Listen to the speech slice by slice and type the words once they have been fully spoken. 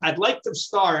I'd like to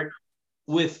start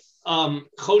with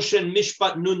Choshen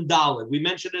Mishpat Nun Daled. We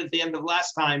mentioned it at the end of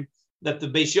last time that the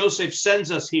Beis Yosef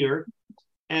sends us here,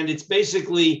 and it's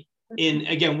basically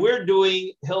we're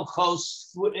doing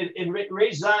Hilchos, in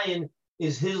Rei Zion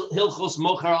is Hilchos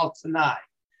Mocher Al Tanai.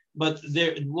 But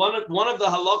one of the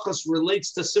halachos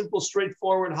relates to simple,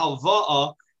 straightforward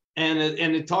halva'a, and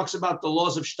it talks about the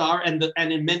laws of shtar, and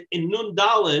in Nun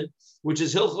Daled, which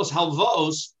is Hilchos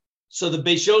Halvaos, so the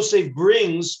Beis Yosef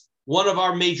brings one of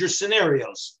our major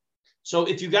scenarios. So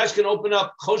if you guys can open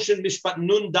up Choshen Mishpat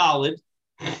Nun Daled,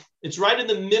 it's right in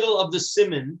the middle of the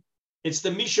siman. It's the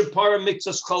Mishapara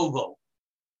Mikzas Chovo,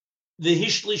 the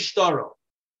Hishli Shtaro.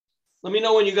 Let me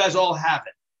know when you guys all have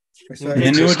it. In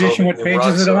the new edition, what page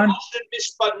is it on? Choshen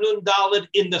Mishpat Nun Daled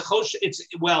in the Choshen. It's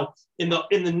in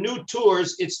the new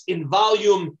tours. It's in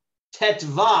volume Tet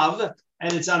Vav,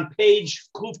 and it's on page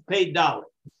Kuf Pei Daled.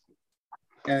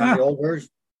 And the old version.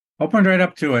 Open right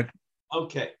up to it.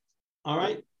 Okay, all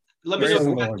right. Let me know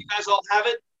if you guys all have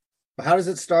it. How does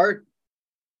it start?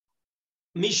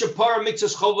 Mishapara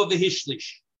Mikzas Chovo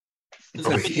v'Hishlish. It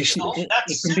might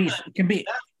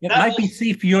be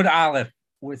Sif Yud Aleph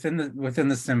within the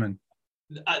siman.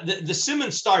 The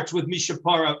siman starts with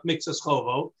Mishapara Mikzas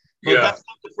Chovo, but that's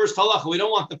not the first halacha. We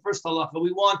don't want the first halacha.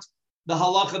 We want the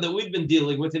halacha that we've been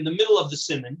dealing with in the middle of the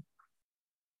siman.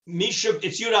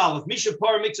 It's Yud Aleph.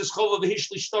 Mishapara Mikzas Chovo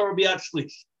v'Hishlish Torah B'Yad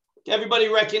Shlish. Everybody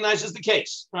recognizes the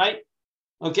case, right?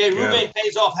 Okay, Reuven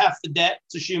pays off half the debt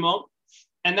to Shimon,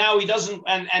 and now he doesn't,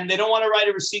 and they don't want to write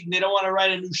a receipt, and they don't want to write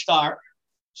a new shtar,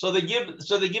 so they give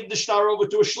the shtar over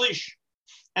to a shlish.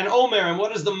 And Omer, and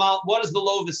what does the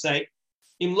Lova say?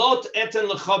 Im lot eten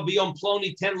lecha biyom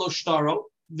ploni ten lo shtaro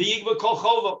v'yigva kol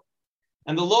chovo.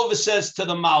 And the Lova says to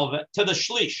the malva, to the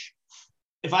shlish,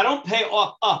 if I don't pay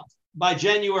up by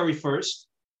January 1st,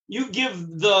 you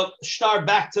give the shtar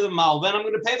back to the malva, and I'm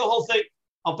going to pay the whole thing.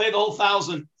 I'll pay the whole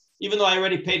 1,000, even though I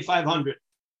already paid 500.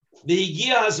 The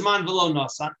higia hazman v'lo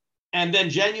nasan, and then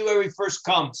January 1st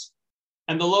comes,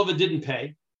 and the lova didn't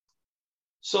pay.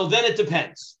 So then it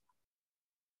depends.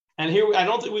 And here, I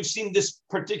don't think we've seen this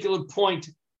particular point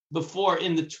before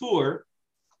in the tour.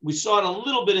 We saw it a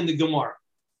little bit in the Gemara.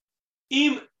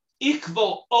 Im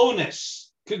ikvo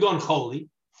ones kigon choli,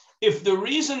 if the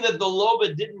reason that the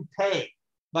lova didn't pay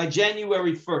by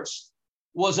January 1st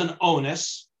was an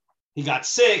onus, he got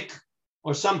sick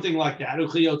or something like that,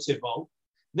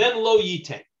 then lo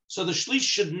yite. So the shlish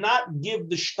should not give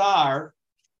the shtar,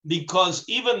 because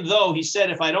even though he said,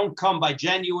 if I don't come by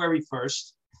January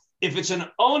 1st, if it's an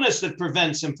onus that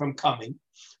prevents him from coming,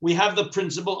 we have the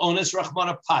principle onus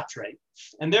rachmana patre,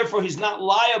 and therefore he's not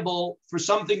liable for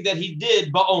something that he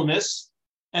did ba'onus,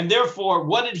 and therefore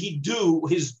what did he do?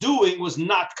 His doing was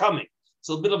not coming. It's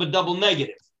a bit of a double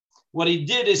negative. What he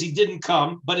did is he didn't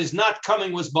come, but his not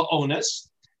coming was ba'onus.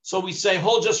 So we say,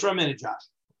 hold just for a minute, Josh.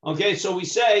 Okay, so we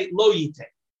say lo yite.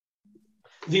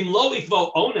 Vim lo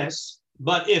ifvo onus,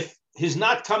 but if his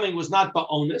not coming was not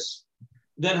ba'onus,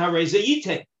 then hareze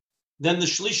yite. Then the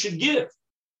shlish should give.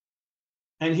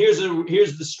 And here's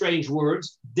the strange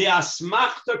words. De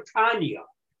asmachta kanya.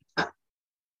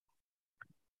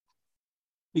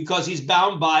 Because he's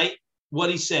bound by what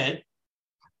he said.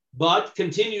 But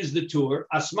continues the tour.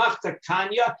 Asmachta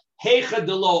kanya hecha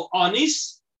de lo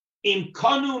onis im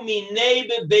kanu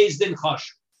minebe bezdin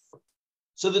chashu.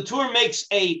 So the tour makes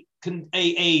a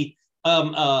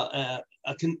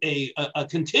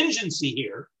contingency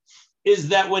here, is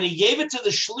that when he gave it to the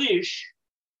shlish,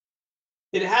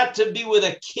 it had to be with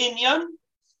a kinyan,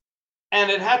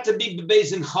 and it had to be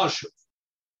bezdin chashu.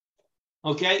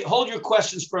 Okay, hold your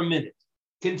questions for a minute.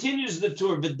 Continues the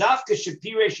tour. V'dafka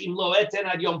shepiresh im lo eten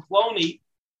ad yom ploni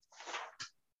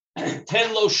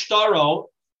ten lo shtaro.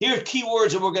 Here are key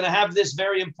words, and we're going to have this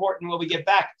very important when we get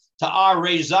back to our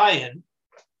Rei Zion.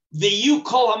 V'yu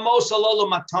kol hamos alolo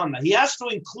matana. He has to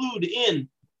include in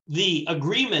the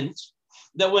agreement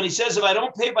that when he says, if I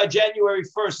don't pay by January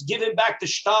 1st, give him back the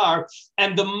shtar,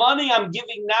 and the money I'm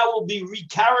giving now will be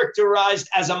recharacterized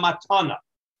as a matana.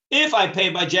 If I pay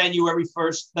by January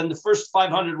 1st, then the first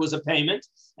 500 was a payment,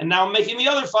 and now I'm making the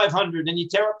other 500, and you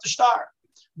tear up the shtar.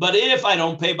 But if I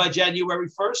don't pay by January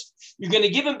 1st, you're going to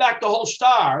give him back the whole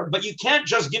shtar, but you can't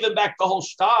just give him back the whole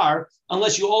shtar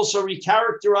unless you also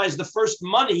recharacterize the first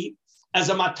money as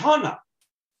a matana.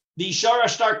 The ishara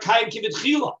shtar kaim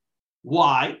kivitchila.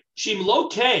 Why? Shim lo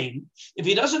came, if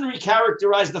he doesn't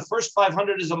recharacterize the first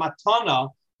 500 as a matana,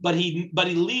 but he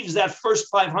leaves that first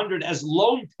 500 as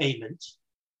loan payment,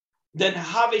 then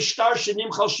have a shtar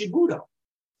shenimchal shibuda.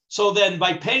 So then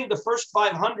by paying the first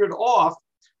 500 off,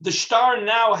 the shtar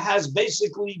now has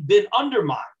basically been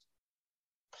undermined.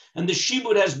 and the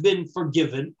shibud has been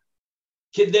forgiven,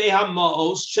 kidei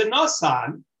ha'ma'os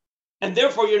shenasan, and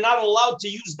therefore you're not allowed to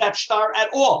use that shtar at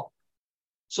all.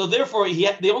 So therefore,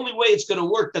 the only way it's going to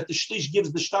work that the shlish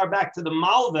gives the shtar back to the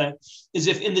malveh is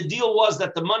if in the deal was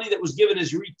that the money that was given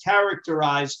is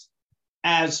recharacterized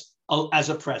as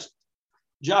a present.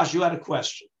 Josh, you had a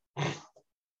question.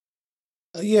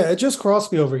 Yeah, it just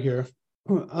crossed me over here.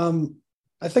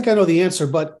 I think I know the answer,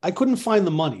 but I couldn't find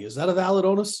the money. Is that a valid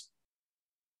onus?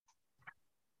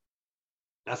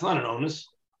 That's not an onus.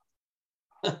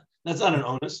 That's not an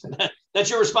onus. That's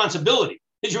your responsibility.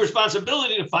 It's your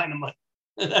responsibility to find the money.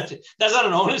 That's not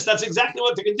an onus. That's exactly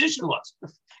what the condition was.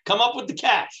 Come up with the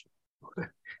cash.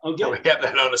 Okay. We have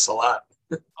that onus a lot.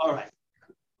 All right.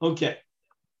 Okay.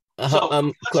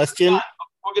 Question.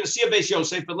 We're going to see a Beis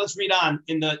Yosef, but let's read on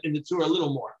in the tour a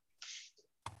little more.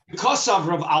 Because of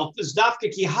Rav Alpha's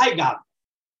dafka ki haigab,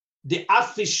 the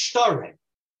afish shtare.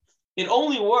 It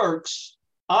only works,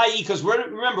 i.e., because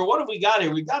remember, what have we got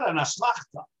here? We got an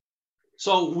asmachta.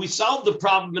 So we solved the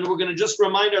problem, and we're going to just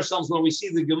remind ourselves when we see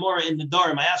the Gemara in the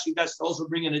Nedarim. I asked you guys to also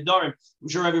bring in a Nedarim. I'm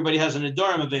sure everybody has an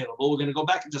Nedarim available. We're going to go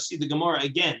back and just see the Gemara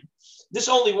again. This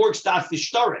only works to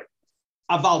afish shtare.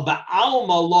 Aval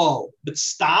ba'alma lo, but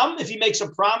stam, if he makes a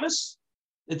promise,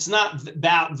 it's not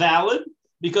valid,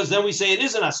 because then we say it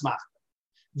is an asmach.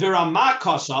 V'ramah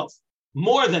kosov,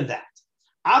 more than that.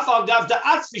 Afal gavda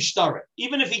atfi shtar,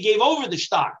 even if he gave over the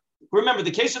shtar. Remember,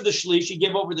 the case of the shlish, he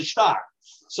gave over the shtar.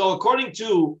 So according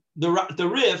to the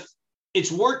Rif,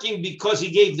 it's working because he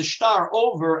gave the shtar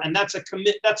over, and that's a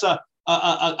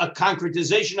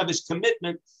concretization of his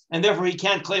commitment, and therefore he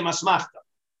can't claim asmachta.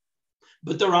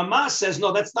 But the Ramah says,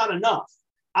 no, that's not enough.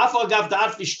 He's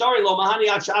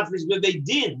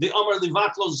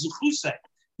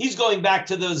going back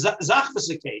to the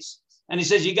Zachvasa case. And he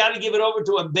says, you got to give it over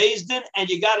to a Beis Din, and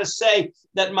you got to say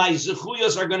that my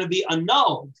Zechuyos are going to be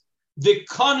annulled. And it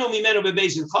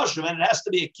has to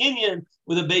be a Kinyan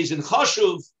with a Beis Din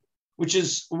Chashuv, which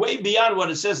is way beyond what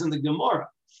it says in the Gemara.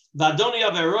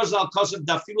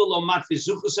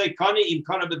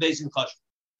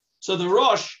 So the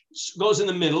Rosh goes in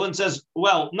the middle and says,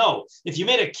 well, no, if you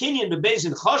made a kinyan bebeis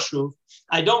in chashuv,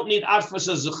 I don't need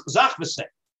atfasa zachvasei.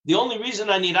 The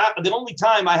only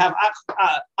time I have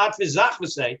atfas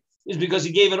zachvasei is because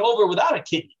he gave it over without a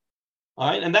kinyan. All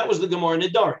right, and that was the Gemara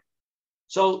Nedarim.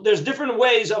 So there's different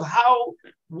ways of how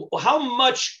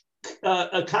much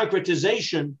a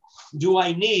concretization do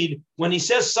I need when he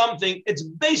says something. It's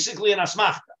basically an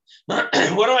asmachta. What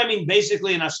do I mean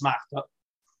basically an asmachta?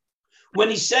 When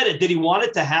he said it, did he want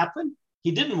it to happen?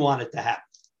 He didn't want it to happen.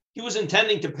 He was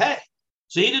intending to pay.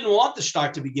 So he didn't want the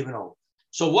shtar to be given over.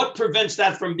 So what prevents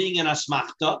that from being an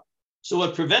asmachta? So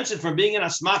what prevents it from being an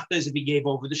asmachta is if he gave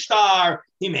over the shtar,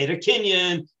 he made a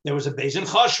kinyan, there was a beis in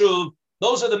chashuv.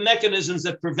 Those are the mechanisms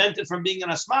that prevent it from being an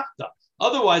asmachta.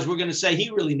 Otherwise, we're going to say he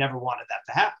really never wanted that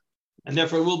to happen. And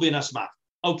therefore, it will be an asmachta.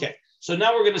 Okay, so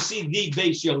now we're going to see the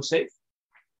Beis Yosef.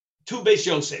 Two Beis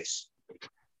Yosefs.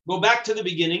 Go back to the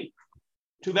beginning.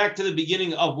 Back to the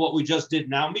beginning of what we just did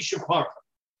now. Mishapara.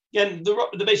 Again,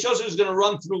 the Beis Yosef is going to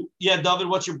run through. Yeah, David,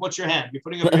 what's your hand? You're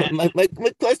putting up your hand. My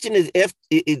question is, if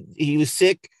he was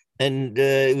sick and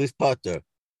it was potter,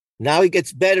 now he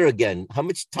gets better again. How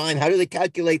much time? How do they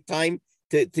calculate time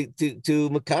to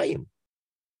Makayim?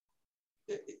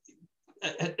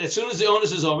 As soon as the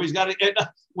onus is over, he's got to.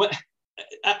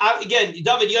 Again,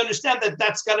 David, you understand that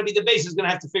that's got to be the base. Is going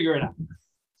to have to figure it out.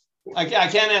 I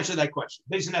can't answer that question.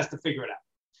 Basin has to figure it out.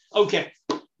 Okay.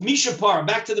 Mishapar,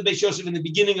 back to the Beis Yosef in the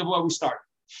beginning of where we started.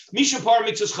 Mishapar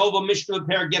mixes chova mishnah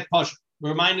pair get pasha.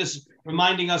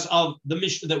 Reminding us of the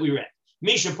mishnah that we read.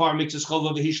 Mishapar mixes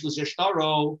chova v'hishlis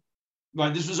yashtaro.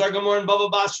 Right. This was our Gemara in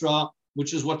Bava Basra,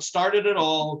 which is what started it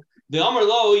all. The Amar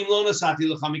lo im lo nasati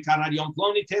l'chamikan ad yom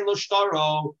ploni ten lo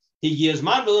shtaro. He gives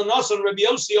man v'lanoson Rabbi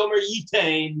Yossi Omer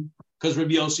yitain, because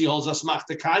Rabbi Yossi holds us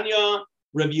machtakanya.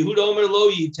 Rabbi Yehuda Omer lo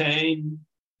yitain.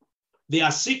 The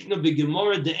asikna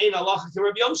b'gemora de'ein halacha to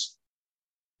Rabbi Yossi,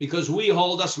 because we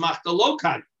hold us machta lo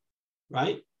kan,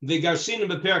 right? The garsina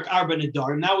b'perak arba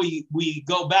nedarim. Now we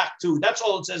go back to, that's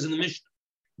all it says in the Mishnah.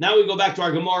 Now we go back to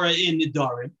our Gemara in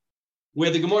Nedarim,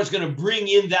 where the Gemara is going to bring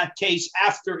in that case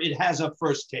after it has a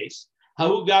first case.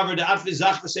 Hahu gaver de atvi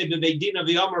zachvasei beveidina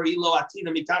v'yomer ilo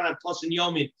atina mitanan plus in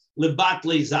yomin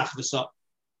lebatle zachvasa.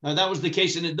 Now that was the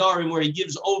case in Nedarim where he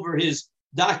gives over his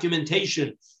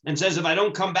documentation and says, if I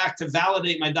don't come back to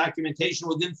validate my documentation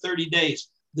within 30 days,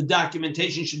 the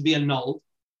documentation should be annulled.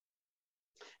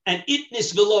 And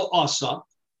itnis velo asa,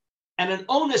 and an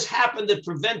onus happened that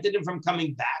prevented him from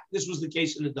coming back. This was the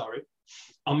case in the Nedarim.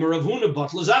 Amar Rav Huna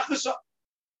batla zachvasa.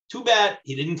 Too bad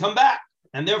he didn't come back,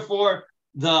 and therefore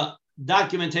the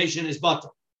documentation is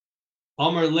batal.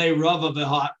 Omer le Rava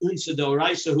v'ha unsa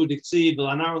doraisa hu diktsi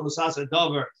v'lanar l'sasa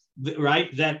dover,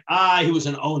 right? That he was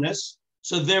an onus,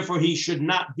 so therefore he should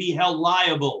not be held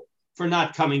liable for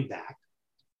not coming back.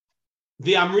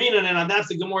 The Amrina, and on that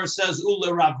the Gemara says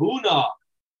Ula Rav Huna.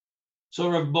 So,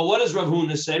 but what does Rav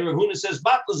Huna say? Rav Huna says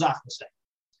Bat l'zachmasei.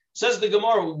 Says the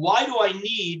Gemara, why do I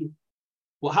need?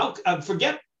 Well, how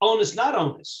forget onus, not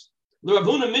onus. The Rav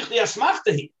Huna michli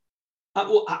asmachtahi.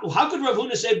 How could Rav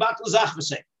Huna say Bat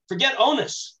l'zachmasei? Forget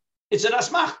onus. It's an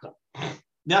asmachta.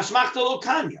 The asmachta lo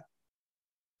kanya.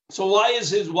 So why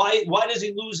does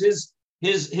he lose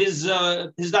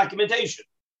his documentation?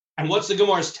 And what's the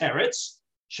Gemara's teretz?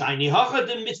 Shiny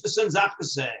hachadin mitzvah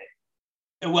zachvasei.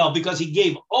 Well, because he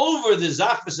gave over the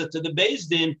zachvasa to the Beis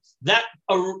Din, that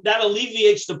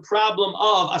alleviates the problem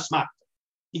of asmachta.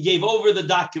 He gave over the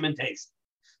documentation.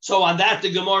 So on that,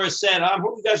 the Gemara said, I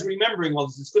hope you guys are remembering all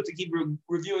this. It's good to keep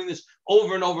reviewing this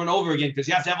over and over and over again because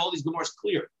you have to have all these Gemaras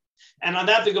clear. And on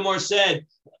that, the Gemara said,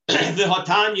 the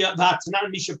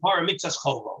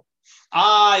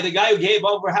guy who gave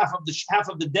over half of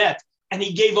the debt, and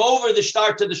he gave over the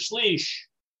shtar to the shlish.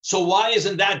 So why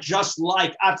isn't that just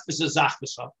like atfisa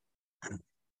zachvasa,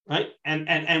 right?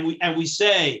 And we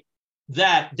say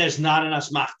that there's not an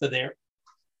asmachta there.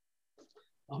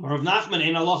 Rav Nachman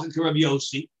ein halacha k'Rav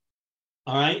Yossi,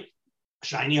 all right?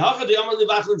 Shiny hacha de amar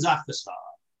levatlan zachvasa.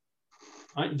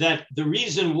 Right? That the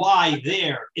reason why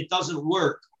there it doesn't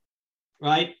work,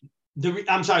 right? The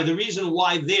reason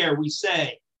why there we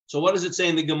say. So what does it say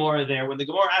in the Gemara there? When the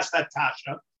Gemara asked that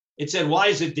kasha, it said, why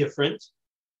is it different?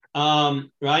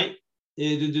 Right? So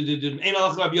meaning the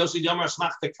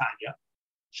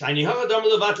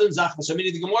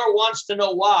Gemara wants to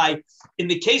know why, in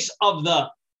the case of the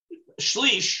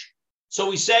shlish, so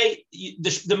we say the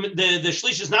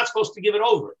shlish is not supposed to give it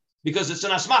over because it's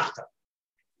an asmachta.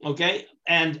 Okay,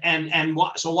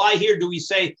 so why here do we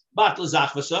say batla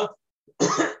zachvasa?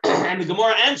 And the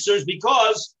Gemara answers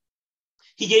because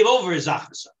he gave over his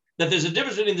zachvasa. That there's a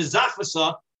difference between the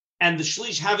zachvasa and the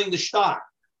shlish having the shtar.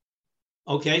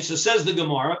 Okay, so says the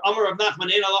Gemara, Amar Rav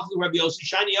Nachman ein halacha Rabbi Yossi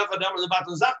shani yachad amar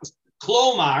lebatla zachvasa.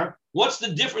 Klomar, what's the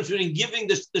difference between giving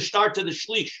the shtar to the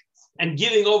shlish and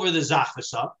giving over the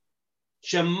zachvasa?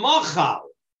 Shemachal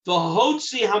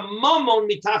v'hotzi hamamon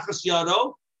mitachas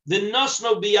yado. The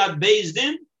nasno biad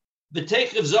bezdin, the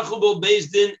techiv zachubo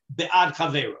bezdin bead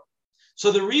chavero.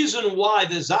 So the reason why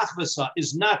the zachvasa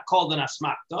is not called an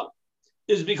asmakta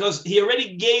is because he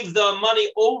already gave the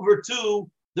money over to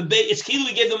the it's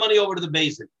he gave the money over to the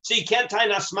bezdin. So you can't tie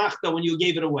an asmakta when you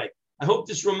gave it away. I hope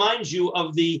this reminds you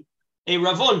of a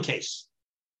Ravon case,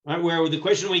 right? Where the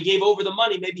question when he gave over the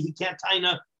money, maybe he can't tie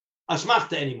an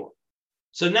asmakta anymore.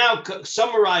 So now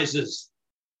summarizes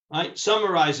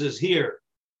here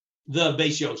the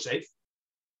Beis Yosef,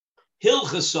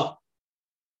 Hilchasa,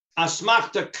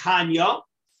 Asmachta Kanya,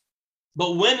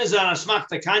 but when is an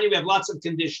Asmachta Kanya? We have lots of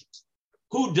conditions.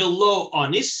 Hu delo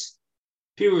onis,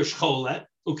 Pirush Chole,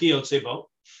 Ukiyotsevo.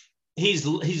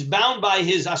 He's bound by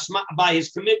his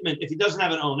commitment if he doesn't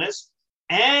have an onus,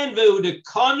 and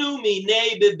Veudekanu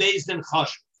Mine Bebezdin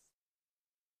Chash.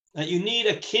 That you need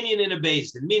a kinyan in a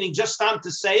bezdin, meaning just time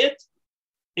to say it,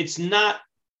 it's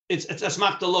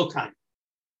Asmachta Lo Kanya.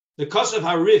 The Kosav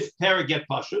Harif Paraget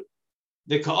Pashut,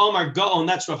 the Ka'omar Gaon,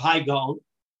 that's Rav Hai Gaon.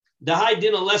 The Hai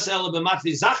Dina Les Ela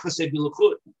B'Matli Zachvase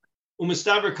B'Luchut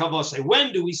Umistaver Kavose.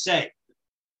 When do we say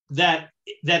that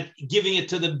giving it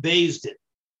to the Beis Din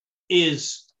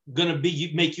is going to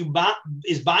be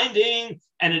is binding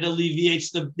and it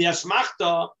alleviates the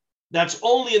asmachta? That's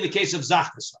only in the case of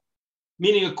Zachvasa.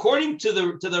 Meaning, according to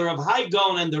the Rav Hai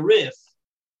Gaon and the Rif,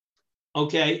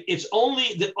 okay, it's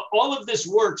only all of this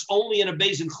works only in a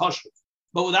Beis Din Chashuv.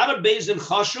 But without a Beis Din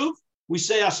Chashuv, we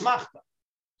say asmachta.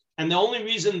 And the only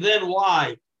reason then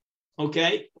why,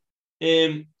 okay,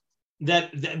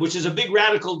 that which is a big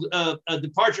radical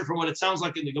departure from what it sounds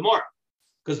like in the Gemara,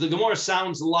 because the Gemara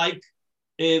sounds like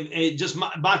just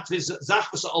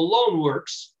Zachvasa alone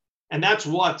works, and that's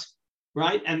what,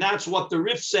 right? And that's what the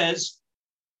Rif says.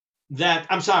 The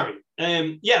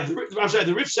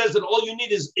Rif says that all you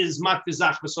need is matfiz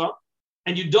zachvasa,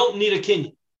 and you don't need a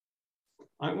kinyan.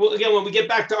 All right, well, again, when we get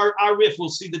back to our Rif, we'll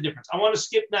see the difference. I want to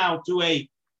skip now to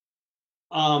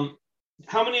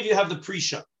how many of you have the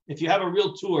Prisha? If you have a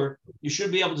real tour, you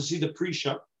should be able to see the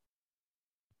Prisha.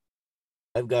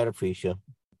 I've got a Prisha.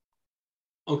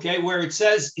 Okay, where it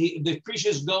says the Prisha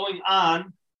is going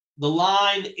on the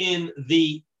line in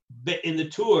the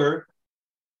tour.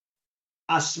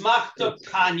 Asmachta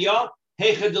kanya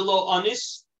hechadelo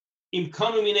anis im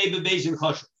kanu minei bebeis in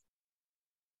chashuv.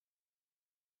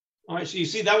 All right, so you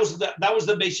see that was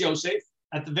the Beis Yosef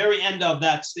at the very end of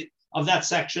that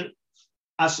section.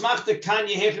 Asmachta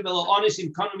kanya hechad elo onis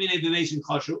im kanu minei bevesin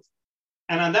chashuv,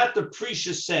 and on that the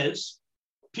Precious says,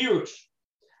 Pirush,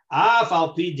 af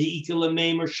al pi de'iti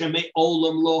lemeimer shemei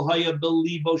olam lo haya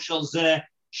belibo shel zeh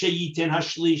sheyitin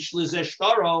hashlish lizeh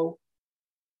shtaro.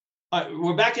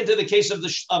 We're back into the case of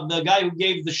the guy who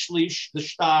gave the shlish, the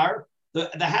shtar, the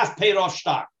half paid off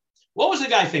shtar. What was the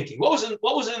guy thinking? What was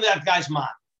in that guy's mind?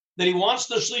 That he wants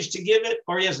the shlish to give it,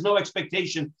 or he has no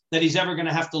expectation that he's ever going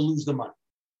to have to lose the money?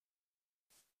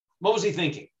 What was he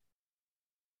thinking?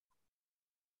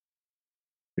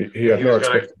 He had no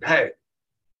expectation.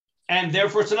 And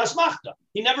therefore it's an asmachta.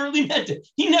 He never really meant it.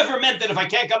 He never meant that if I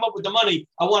can't come up with the money,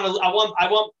 I want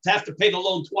to have to pay the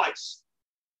loan twice.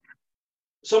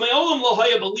 So me'olam lo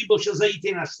haya belibo shel zeh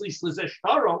yitin hashlish lizeh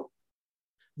shtaro.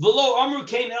 V'lo amru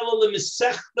kein elo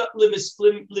lemisechta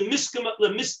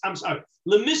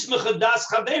lemismechadas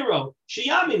chavero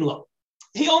sheyamin lo.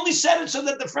 He only said it so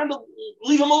that the friend will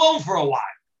leave him alone for a while.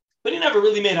 But he never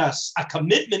really made a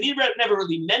commitment. He never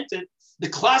really meant it. The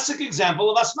classic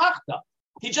example of asmachta.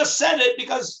 He just said it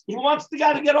because he wants the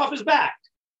guy to get off his back.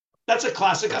 That's a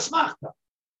classic asmachta.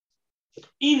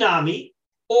 Inami,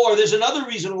 or there's another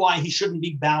reason why he shouldn't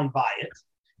be bound by it,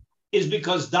 is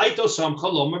because daito sam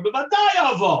chalomer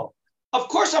b'vadayavo. Of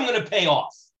course I'm going to pay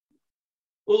off.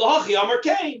 Ulahachi amar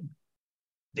kain.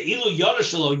 The ilu yada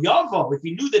shelo yavo. If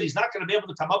he knew that he's not going to be able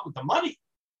to come up with the money,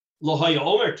 lohaya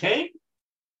omer kain.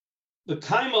 The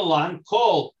kaimalan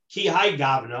called ki hai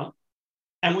gavna,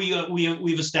 and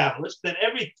we've established that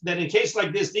in a case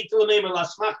like this,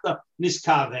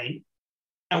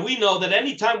 and we know that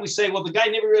anytime we say, well, the guy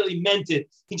never really meant it,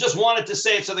 he just wanted to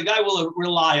say it, so the guy will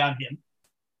rely on him.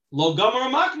 Lo gamar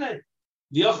makne.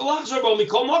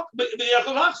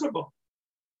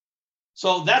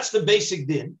 So that's the basic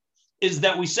din, is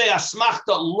that we say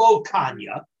asmachta lo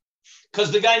kanya,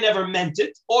 because the guy never meant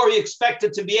it, or he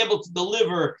expected to be able to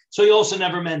deliver, so he also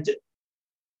never meant it.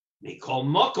 Mikol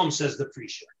Mokom, says the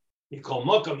Prisha. Mikol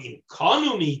Mokom in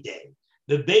Kanumi Day,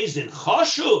 the Beis Din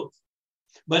Chashuv.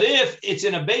 But if it's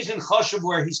in a Beis Din Chashuv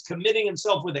where he's committing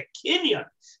himself with a kinyan,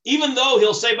 even though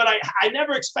he'll say, but I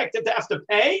never expected to have to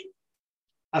pay,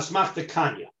 Asmachta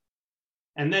Kanya.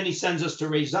 And then he sends us to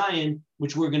Rei Zion,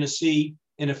 which we're going to see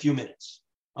in a few minutes.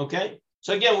 Okay?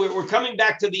 So again, we're coming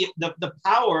back to the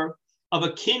power of a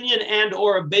kinyan and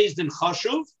or a Beis Din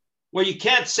Chashuv, where you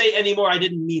can't say anymore, I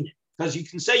didn't mean it. Because you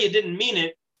can say you didn't mean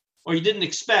it or you didn't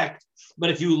expect, but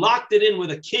if you locked it in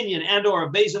with a kinyan and or a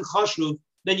Beis Din Chashuv,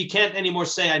 then you can't anymore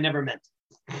say I never meant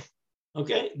it.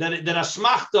 Okay? That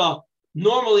asmachta,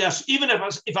 normally, even if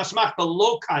asmachta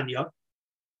lo kanya,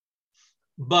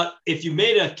 but if you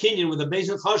made a kinyan with a Beis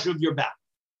Din Chashuv, you're bound.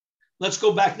 Let's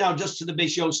go back now just to the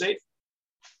Beis Yosef,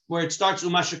 where it starts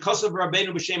Umashakasav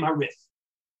Rabbeinu B'Shem HaRif.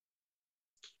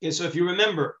 Okay, so if you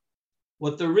remember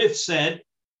what the Rif said,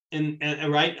 and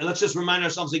right, let's just remind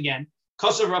ourselves again.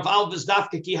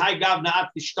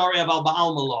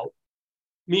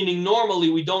 Meaning normally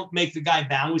we don't make the guy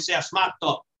bound. We say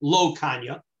asmachta lo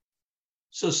kanya.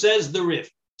 So says the Rif,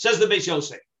 says the Beis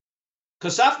Yosef.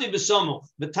 Kasafti b'somuch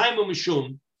b'taimu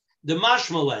mishum the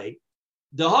mashmalei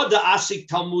the hoda asik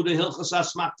talmuda hilchas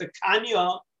asmachta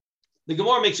kanya. The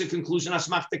Gemara makes a conclusion.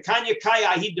 Asmachta kanya kaya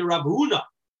ahid de Rav Huna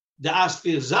the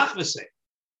asfir zachvese.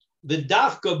 The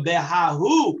dafka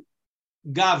behahu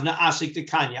gavna asik the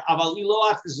kanya aval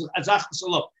ilo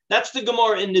azachvesalo. That's the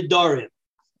Gemara in Nedarim.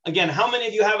 Again, how many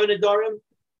of you have a Nedarim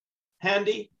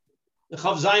handy? The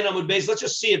Chav Zayin Amud Beis. Let's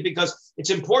just see it because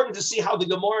it's important to see how the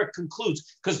Gemara concludes.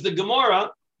 Because the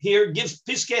Gemara here gives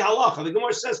Piskei Halacha. The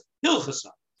Gemara says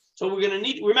Hilchasa. So we're going to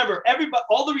need, remember, everybody,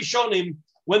 all the Rishonim,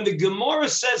 when the Gemara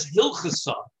says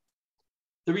Hilchasa,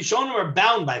 the Rishonim are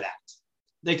bound by that.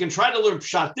 They can try to learn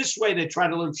Pshat this way, they try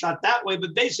to learn Pshat that way,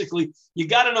 but basically, you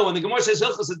got to know when the Gemara says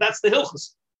Hilchasa, that's the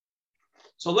Hilchasa.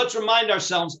 So let's remind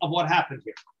ourselves of what happened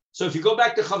here. So if you go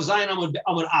back to Chav Zayin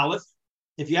Amud Aleph,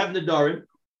 if you have Nedarim,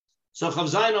 so Chav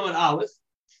Zayin Amud Aleph,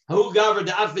 Hahu Gaver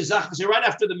De'at V'Zach, right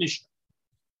after the Mishnah.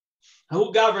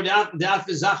 Hahu Gaver De'at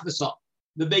V'Zach V'Sal,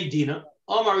 the Beit Dina,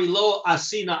 Amari Lo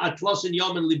Asina Atlosin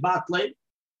Yomen Libatle,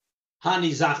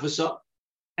 Hani Zach V'Sal,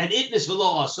 and Itnis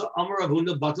V'Lo Asa, Amar Rav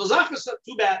Huna Batel Zach V'Sal,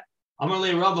 too bad. Amar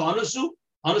Le Rav Anusu,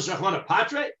 Anus Rachmana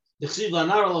Patre, the Chsiv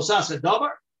Lanar Losasa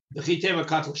Davar, the Chiteva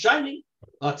Katel Shiny,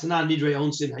 Tanan Nidre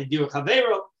Onsin Haidira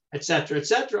Chavero, etc.,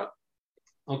 etc.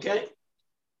 Okay?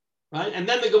 Right? And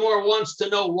then the Gemara wants to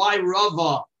know why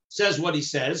Rava says what he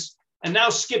says. And now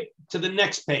skip to the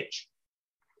next page.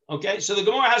 Okay? So the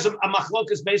Gemara has a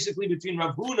machlokas basically between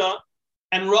Rav Huna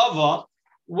and Rava,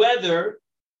 whether,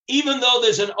 even though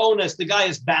there's an onus, the guy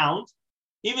is bound,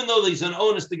 even though he's an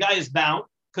onus, the guy is bound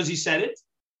because he said it,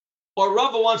 or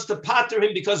Rava wants to pater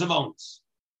him because of onus.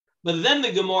 But then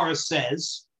the Gemara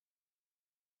says,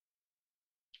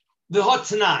 the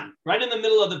Hotzanan, right in the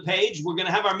middle of the page, we're going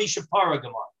to have our Mishapara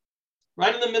Gemara.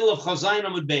 Right in the middle of Chazayin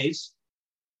Amud Beis,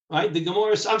 right? The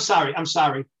Gemara, I'm sorry. Go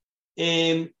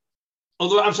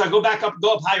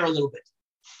higher a little bit.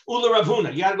 Ula Rav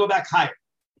Huna, you got to go back higher.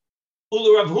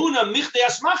 Ula Rav Huna, Michte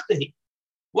Asmachtehi.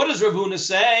 What does Rav Huna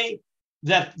say?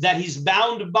 That he's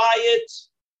bound by it,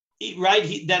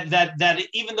 right? That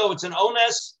even though it's an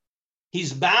ones,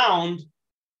 he's bound.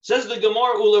 Says the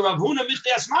Gemara, Ula Rav Huna,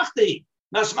 Michte Asmachtehi.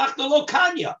 Nasmachta lo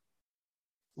kanya.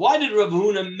 Why did Rav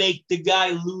Huna make the guy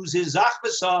lose his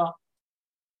zachvasa?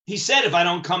 He said, if I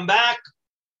don't come back,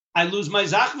 I lose my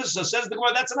zachvasa. Says the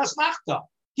Gemara, that's an asmachta.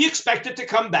 He expected to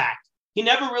come back. He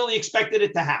never really expected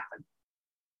it to happen.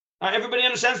 Everybody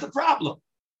understands the problem.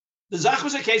 The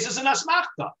zachvasa case is an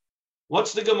asmachta.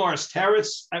 What's the Gemara's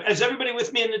teretz? Is everybody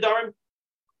with me in the Darim?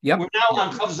 Yep. We're now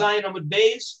on Chav Zayin Amud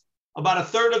Beis, about a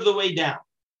third of the way down.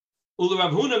 Ulu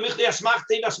Rav Huna michli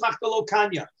asmachta asmachta lo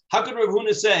kanya. How could Rav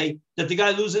Huna say that the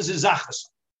guy loses his zachvasa?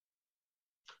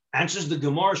 Answers the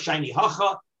Gemara, shiny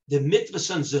hacha, the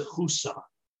mitvasan zechusa.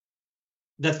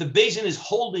 That the Beis Din is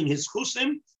holding his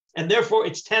chusim, and therefore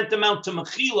it's tantamount to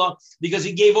mechila because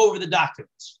he gave over the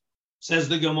documents. Says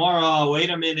the Gemara, wait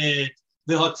a minute.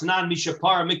 V'hotnan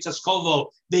mishapar mixas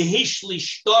chovo v'hishli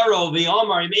shtaro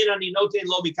v'yomar imenani noten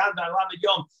lo mikan v'alamed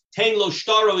yom tein lo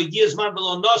shtaro igizman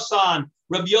v'lo nosan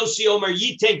Rabbi Yossi Omer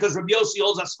Yitain because Rabbi Yossi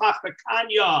holds asmach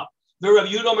bekanya v'Rabbi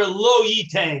Yud Omer lo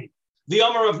Yitain the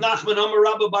Omer of Nachman Omer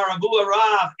Rabbi Barabu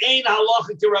Rav ein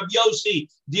halacha to Rabbi Yossi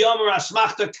the Omer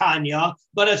asmach kanya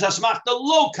but it's asmach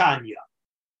lo kanya.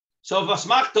 So if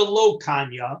asmach lo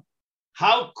kanya,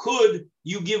 how could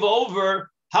you give over?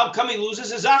 How come he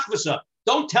loses his achvasa?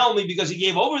 Don't tell me because he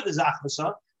gave over the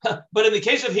zachvasa, but in the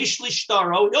case of Hishli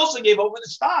Shtaro, he also gave over the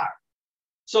star.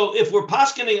 So if we're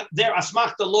paskening there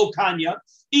asmachta lo kanya,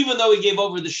 even though he gave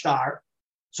over the star,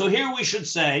 so here we should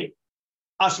say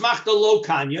asmachta lo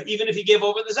kanya, even if he gave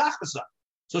over the zachvasa.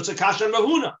 So it's a kasha and Rav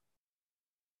Huna.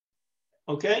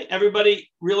 Okay, everybody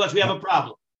realize we have a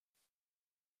problem.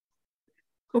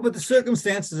 Well, but the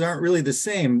circumstances aren't really the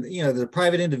same. You know, the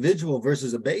private individual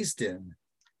versus a Beis Din.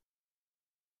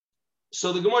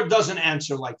 So the Gemara doesn't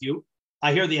answer like you.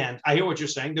 I hear the end. I hear what you're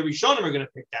saying. The Rishonim are going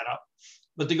to pick that up.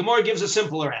 But the Gemara gives a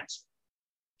simpler answer.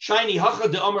 Shiny hacha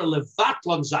de omer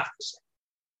levatlan zachvasa.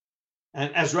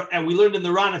 And we learned in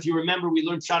the Ran, if you remember, we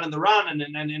learned shot in the Ran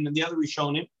and in the other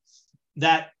Rishonim,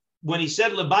 that when he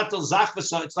said levatal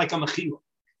zachvasa, it's like a mechila.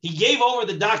 He gave over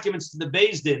the documents to the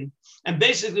Beis Din, and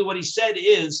basically what he said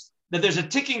is that there's a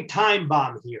ticking time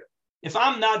bomb here. If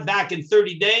I'm not back in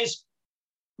 30 days,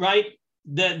 right,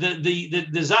 the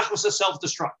zachvasa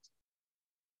self-destruct.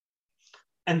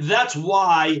 And that's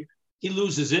why he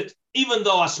loses it, even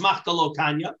though asmachta lo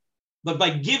kanya, but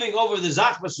by giving over the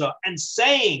zachvasa and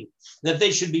saying that they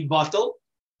should be batal,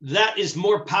 that is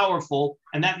more powerful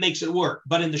and that makes it work.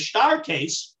 But in the shtar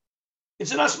case,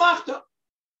 it's an asmachta.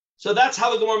 So that's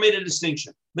how the Gemara made a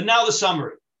distinction. But now the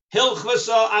summary.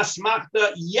 Hilchvasa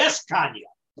asmachta yes kanya.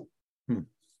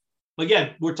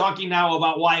 Again, we're talking now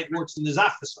about why it works in the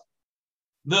zachvasa.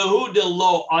 V'hu de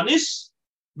lo anis,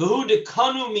 v'hu de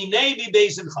kanu minei bi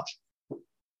beis din chashuv.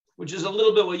 Which is a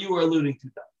little bit what you were alluding to.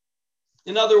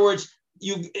 In other words,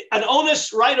 an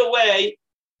onus right away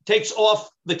takes off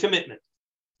the commitment.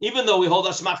 Even though we hold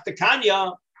asmachta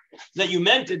kanya that you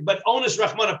meant it, but onus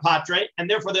rachmana patre, and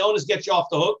therefore the onus gets you off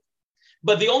the hook.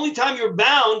 But the only time you're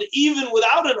bound, even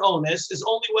without an onus, is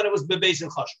only when it was bebeis din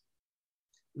chashuv.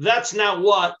 That's now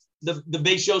what the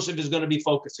Beis Yosef is going to be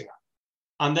focusing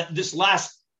on this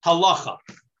last halacha.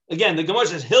 Again, the Gemara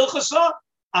says hilchasa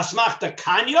asmachta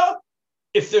kanya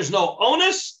if there's no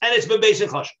onus and it's bebeis din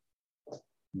chashuv.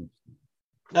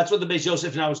 That's what the Beis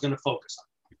Yosef now is going to focus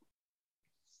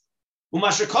on.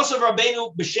 Umashakosav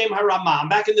Rabbeinu b'shem harama. I'm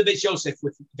back in the Beis Yosef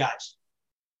with you guys.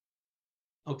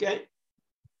 Okay.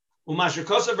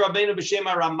 Umashakosav Rabbeinu b'shem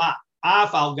harama.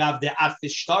 Af al gav de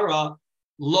atfis shtara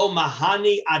lo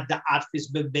mahani ad de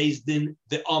atfis bebeis din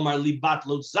the omar libat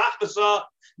lo zachvasa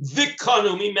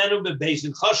v'kanu mimenu bebeis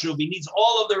din chashuv. He needs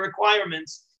all of the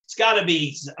requirements. It's got to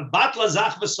be batla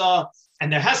zachvasa,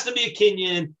 and there has to be a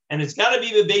kinyan, and it's got to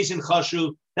be bebeis din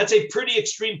chashuv. That's a pretty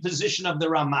extreme position of the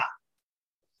Ramah.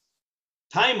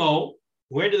 Taimo,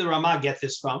 where did the Ramah get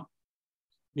this from?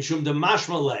 Mishum de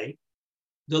mashmalei,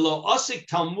 de lo osik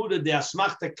talmuda de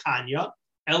asmachta kanya,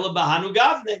 ela bahanu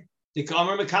gavne, de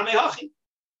kamer mekame hachi.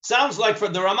 Sounds like for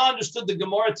the Ramah understood the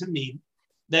Gemara to mean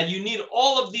that you need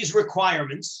all of these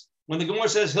requirements. When the Gemara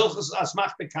says hilchos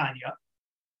asmachta kanya,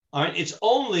 All right, it's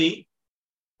only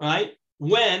right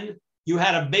when you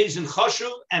had a Beis Din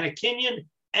Chashuv and a Kinyan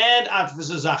and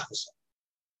Atfisa Zachvasa.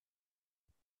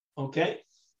 Okay,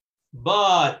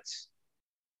 but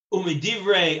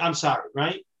Umidivrei, I'm sorry,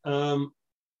 right?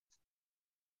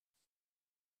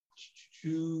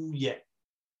 Yeah.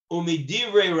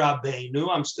 Umidivrei Rabbeinu,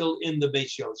 I'm still in the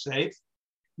Beis Yosef.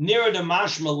 Near the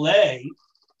Mashmalei,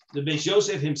 the Beis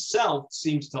Yosef himself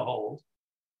seems to hold.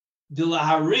 De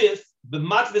laharif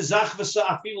b'mat v'zachvasa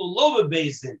afilu lo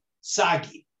bebeis din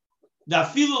sagi. Da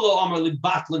afilu lo amar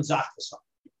libatlan zachvasa,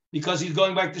 because he's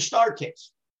going back to Star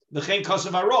case. V'chein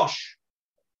kasav harosh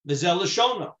v'zel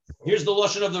lashona. Here's the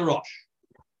lashon of the Rosh,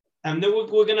 and then we're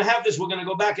going to have this. We're going to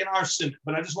go back in our sim,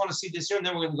 but I just want to see this here, and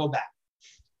then we're going to go back.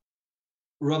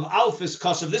 Rav Alfis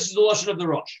kasav. This is the lashon of the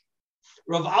Rosh.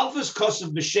 Rav Alfis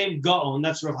kasav b'shem Gaon.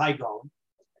 That's Rav Hai Gaon.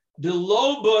 The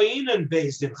lo boinan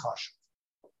beis din chashuv.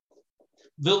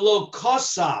 Velo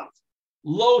kosav,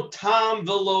 lo tam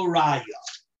velo raya.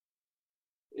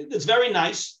 It's very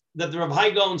nice that the Rav Hai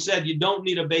Gaon said you don't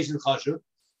need a Beis Din Chashuv,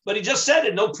 but he just said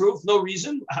it, no proof, no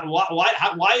reason.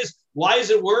 Why is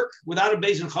it work without a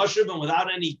Beis Din Chashuv and without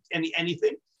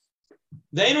anything?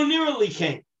 They don't nearly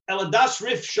came. Eladas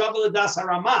rif shavel edas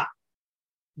harama.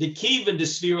 The kiv and the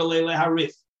sphira lele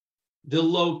harif. The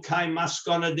lo kai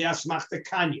maskana de asmachta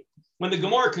kanya. When the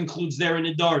Gemara concludes there in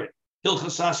Nedarim.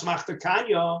 Hilchas Asmachta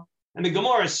Kanya, and the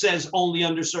Gemara says only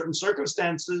under certain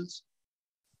circumstances.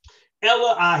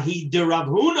 Ela ahi de Rav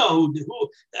Huna,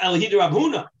 Elahi de Rav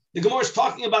Huna. The Gemara is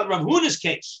talking about Rav Huna's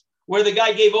case, where the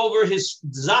guy gave over his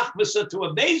zachvasa to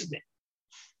a Beis Din.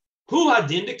 Hu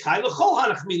hadin de kai lechol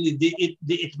hanachmili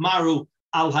de itmaru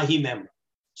al hahimem.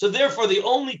 So therefore, the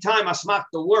only time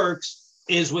Asmachta works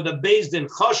is with a Beis Din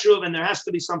Chashuv, and there has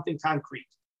to be something concrete.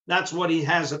 That's what he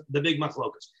has, the big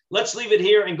machlokas. Let's leave it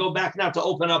here and go back now to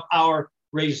open up our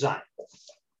Reish Zion.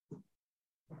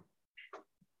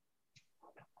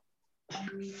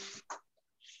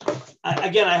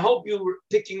 Again, I hope you were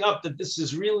picking up that this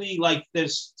is really like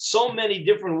there's so many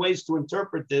different ways to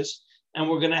interpret this, and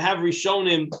we're going to have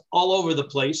Rishonim all over the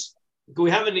place.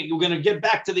 We're going to get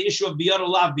back to the issue of biyad or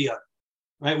lav biyad,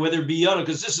 right? Whether biyad,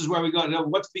 because this is where we go.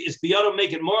 Is biyad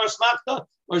make it more asmachta,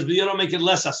 or is biyad make it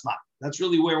less asmachta? That's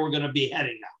really where we're going to be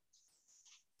heading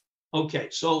now. Okay,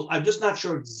 so I'm just not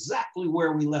sure exactly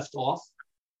where we left off.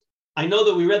 I know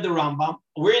that we read the Rambam.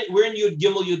 We're in Yud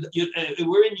Gimel.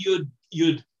 We're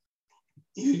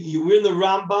in the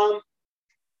Rambam,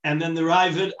 and then the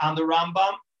Ravid on the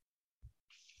Rambam.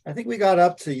 I think we got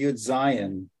up to Yud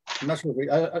Zion. I'm not sure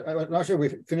if we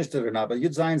finished it or not, but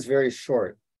Yud Zion's very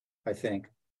short, I think.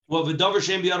 Well, V'davar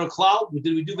Shem B'yado Klal.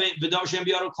 Did we do V'davar Shem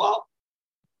B'yado Klal?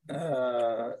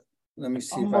 Let me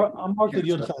see. I'm marked at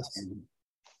Yud Ches.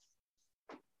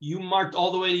 You marked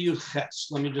all the way to Yud Ches.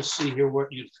 Let me just see here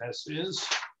what Yud Ches is.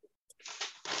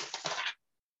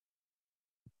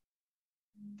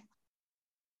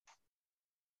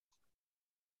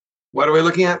 What are we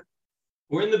looking at?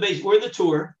 We're in the base. We're in the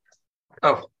tour.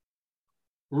 Oh,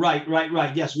 right.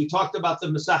 Yes, we talked about the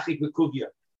Masachik V'Kuvya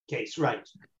case. Right.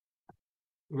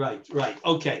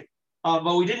 Okay,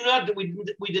 but we did not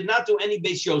do any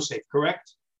Beis Yosef,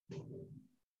 correct?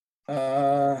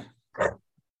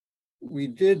 We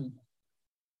did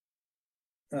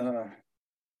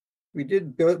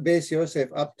Beis Yosef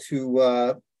up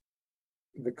to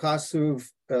the Kasuv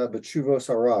B'Tshuvos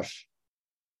Harash.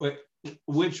 Wait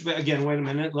a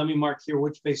minute. Let me mark here.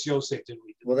 Which Beis Yosef did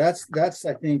we do? Well, that's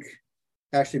I think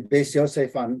actually Beis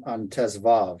Yosef on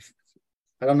Tezvav.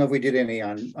 I don't know if we did any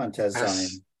on Tez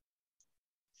Zion.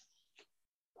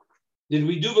 Did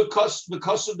we do because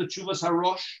of the Chuvas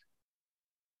Harosh?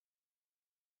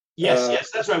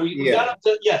 Yes, that's right. We got up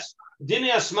to yes. Dine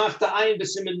Asmachta Ayin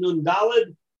B'Simen Nun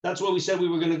Daled. That's what we said we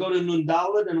were going to go to Nun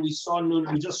Daled, and we just saw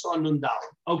Nun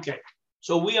Daled. Okay,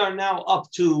 so we are now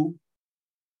up to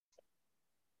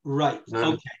right.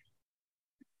 Okay.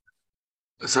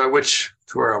 So which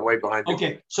tour? I'm way behind you.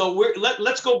 Okay, so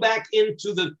let's go back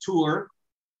into the tour.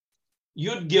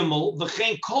 Yud Gimel,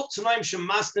 v'chein kol tzanaim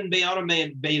shemastin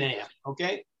beinayim.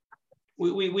 Okay,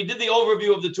 we did the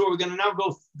overview of the tour. We're going to now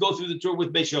go through the tour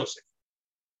with Beis Yosef.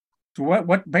 So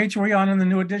what page are we on in the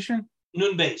new edition?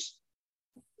 Nun Beis.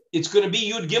 It's going to be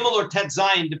Yud Gimel or Tet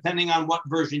Zayin, depending on what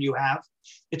version you have.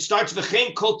 It starts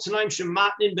v'chein kol tzanaim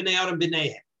shematnin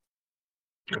beinayim.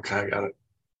 Okay, I got it.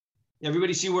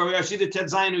 Everybody see where we are? See the Tet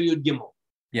Zayin or Yud Gimel?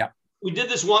 Yeah. We did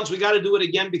this once. We got to do it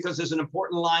again because there's an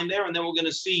important line there. And then we're going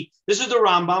to see, this is the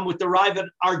Rambam with the Ravid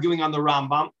arguing on the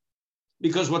Rambam.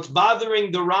 because what's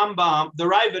bothering the Rambam, the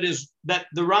Raavad, is that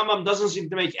the Rambam doesn't seem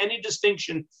to make any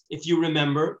distinction. If you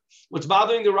remember, what's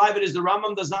bothering the Raavad is the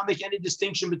Rambam does not make any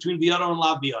distinction between biyado and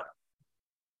lav biyado,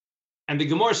 and the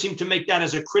Gemara seemed to make that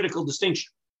as a critical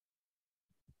distinction,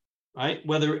 right?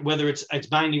 Whether it's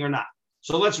binding or not.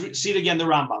 So let's see it again. The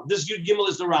Rambam. This Yud Gimel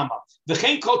is the Rambam.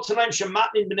 V'chein kol tanaim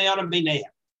shematnin b'nei adam b'neihem.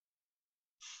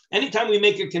 Anytime we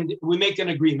make an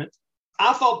agreement,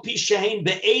 afal pi shehein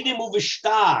be'edim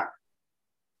uv'shtar.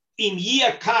 Im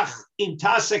yia kach, im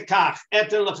tase kach,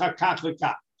 eten lecha kach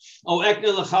v'kach. O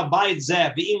ekne lecha bayit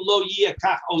zeh, v'im lo yia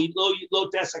kach, o lo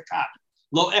tese kach.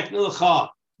 Lo ekne lecha,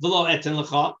 v'lo eten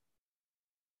lecha.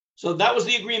 So that was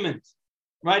the agreement,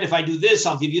 right? If I do this,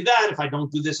 I'll give you that. If I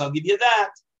don't do this, I'll give you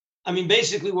that. I mean,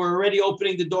 basically, we're already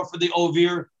opening the door for the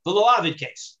Ovir, the Loavid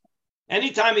case.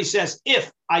 Anytime he says,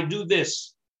 if I do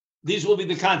this, these will be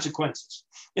the consequences.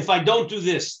 If I don't do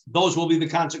this, those will be the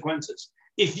consequences.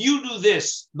 If you do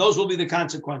this, those will be the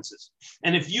consequences.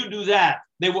 And if you do that,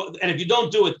 they will. And if you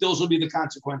don't do it, those will be the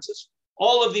consequences.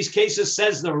 All of these cases,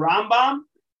 says the Rambam,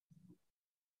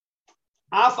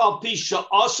 Afal Pisha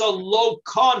also lo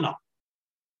kana,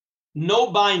 no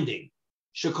binding.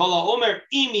 Shekola Omer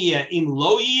imiye im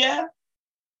lo yeh,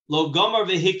 lo gomer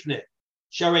vehikne.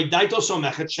 Sharei daito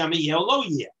somechet shamiye lo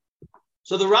yeh.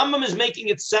 So the Rambam is making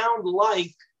it sound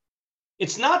like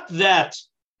it's not that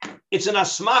it's an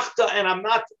asmachta and I'm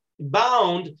not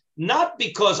bound, not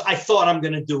because I thought I'm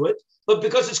going to do it, but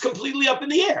because it's completely up in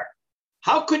the air.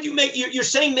 How could you make, you're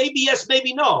saying maybe yes,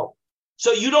 maybe no.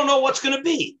 So you don't know what's going to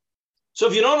be. So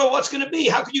if you don't know what's going to be,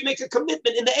 how could you make a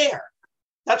commitment in the air?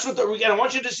 That's what again, I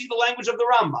want you to see the language of the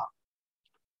Rambam.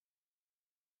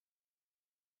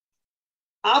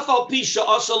 Afal pisha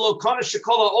also lo kana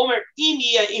shekola omer im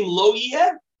im lo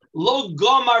yeh lo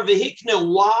gomar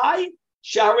vehikne. Why?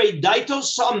 Sharei daito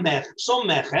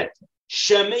somechet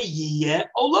sheme yeh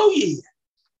o lo yeh.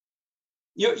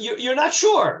 You're not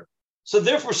sure. So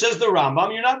therefore, says the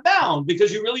Rambam, you're not bound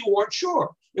because you really weren't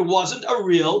sure. It wasn't a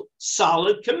real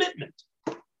solid commitment.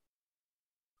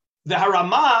 The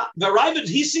Harama, the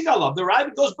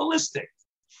Raavad goes ballistic.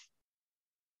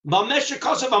 That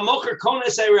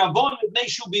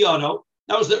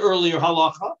was the earlier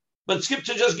halacha, but skip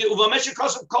to just get how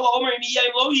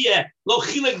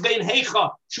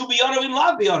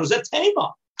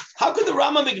could the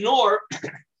Rambam ignore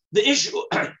the issue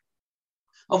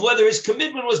of whether his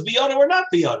commitment was biyado or not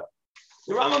biyado?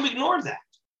 The Rambam ignored that.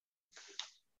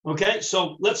 Okay,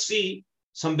 so let's see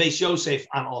some Beis Yosef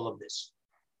on all of this.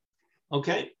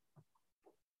 Okay,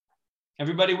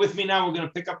 everybody with me now? We're going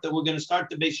to we're going to start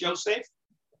the Beis Yosef,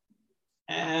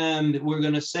 and we're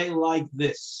going to say like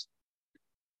this.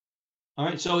 All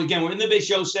right, so again, we're in the Beis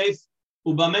Yosef.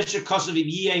 Ubamesha kasav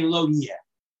yeh lo yeh.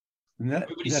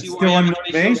 Everybody see where I am in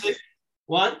Beis Yosef?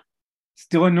 What?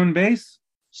 Still in Nun Beis?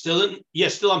 Still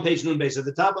on page Nun Beis. At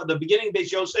the top, at the beginning,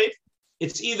 Beis Yosef.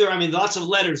 It's either, I mean, lots of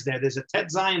letters there. There's a Tet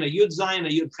Zayin, a Yud Zayin, a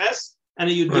Yud Ches, and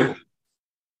a Yud Gimel.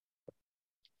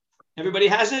 Everybody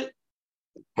has it?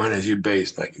 Mine is Yud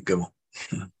Beis, like a Gimel.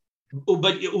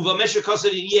 But Uvamesha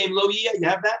Kasav Yeh Lo Yeh, you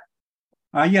have that?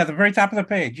 Yeah, the very top of the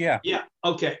page, yeah. Yeah,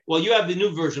 okay. Well, you have the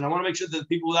new version. I want to make sure that the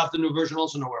people without the new version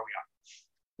also know where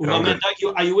we are. Okay. Doug,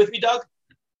 are you with me, Doug?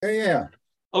 Yeah.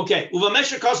 Okay.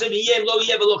 Uvamesha Kasav Yeh Lo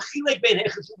Yeh V'lo Chilek Ben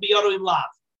Hecheshu B'Yaro Im Lav.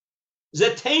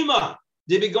 Zetema.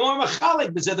 The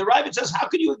Raavad says, how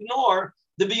could you ignore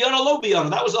the biyado lo biyado?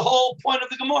 That was the whole point of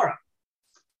the Gemara.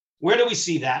 Where do we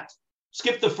see that?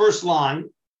 Skip the first line.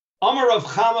 Amar Rav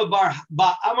Chama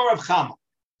Amar Rav Chama.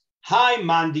 Hi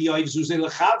man diyoiv zuze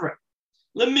lechavre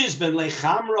lemizben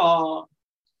lechamra.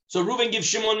 So Reuven gives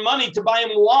Shimon money to buy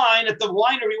him wine at the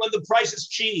winery when the price is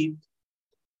cheap.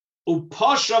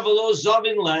 Upasha v'lo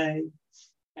zavin le.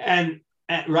 And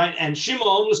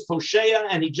Shimon was Poshea,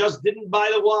 and he just didn't buy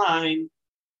the wine.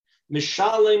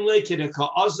 Mishalem lekideka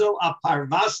azel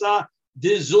aparvasa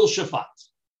dizul shafat.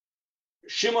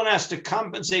 Shimon has to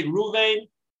compensate Reuven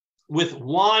with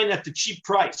wine at the cheap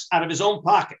price out of his own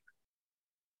pocket.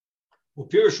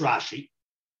 Upirish Rashi,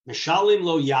 Mishalem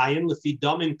lo yayin lefi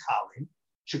damim kalim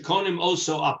shekonim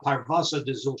also aparvasa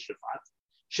dizul shafat.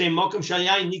 Shem mokem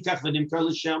shayayin nikach v'nimker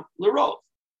l'shem l'rov.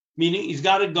 Meaning he's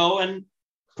got to go and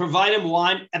provide him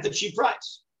wine at the cheap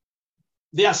price.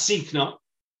 The asikna,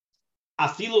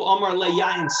 afilu omar le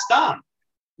yain stam,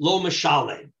 lo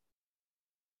mishalem.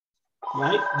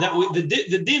 Right? That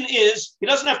the din is he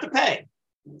doesn't have to pay,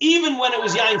 even when it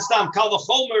was yain stam. Kal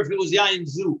v'chomer if it was yain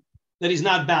zu, that he's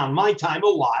not bound. My time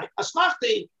or why?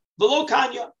 Asmachti v'lo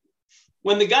kanya.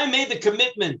 When the guy made the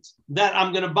commitment that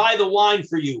I'm going to buy the wine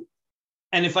for you,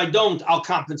 and if I don't, I'll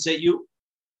compensate you.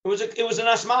 It was an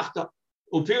asmachta.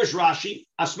 Upirish Rashi,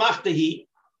 asmachtahi,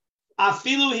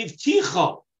 afilu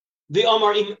hivticho, the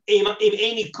Omar im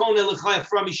eni kone lechaya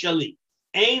from Ishali.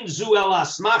 Ein zu el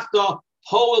asmachta,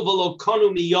 ho velo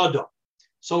konu miyodo.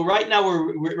 So right now,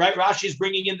 Rashi is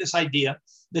bringing in this idea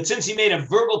that since he made a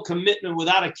verbal commitment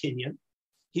without a kinyan,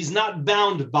 he's not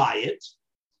bound by it.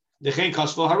 V'chein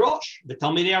kasvo harosh,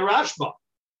 v'talmidei harashba.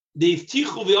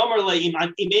 De'iftichu v'omer le'im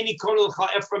imeni kone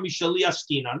lechaya from Ishali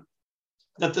askinan.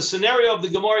 That the scenario of the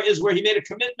Gemara is where he made a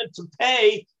commitment to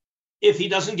pay if he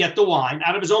doesn't get the wine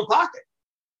out of his own pocket.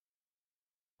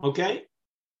 Okay?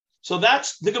 So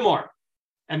that's the Gemara.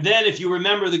 And then if you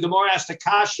remember, the Gemara asked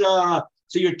Akasha,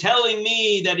 so you're telling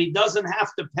me that he doesn't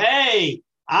have to pay.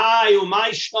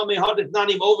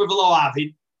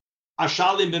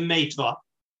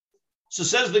 So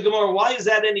says the Gemara, why is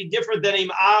that any different than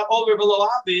him over below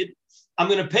avid? I'm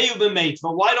going to pay you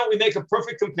b'meitva. Why don't we make a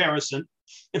perfect comparison?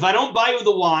 If I don't buy you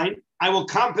the wine, I will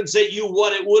compensate you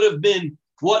what it would have been,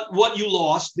 what you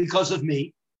lost because of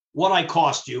me, what I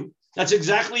cost you. That's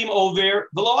exactly him over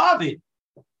below avid.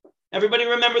 Everybody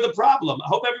remember the problem. I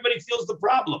hope everybody feels the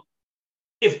problem.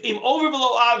 If him over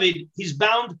below avid, he's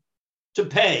bound to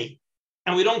pay,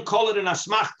 and we don't call it an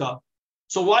asmachta.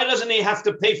 So why doesn't he have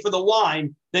to pay for the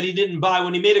wine that he didn't buy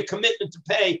when he made a commitment to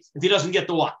pay if he doesn't get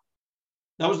the wine?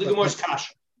 That was the Gemara's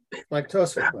kasha. Like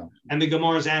Tosfot. And the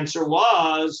Gemara's answer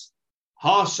was,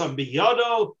 Hasa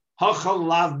biyado,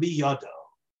 hachalav biyado.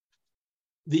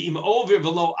 The im over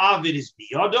below avid is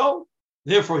biyado,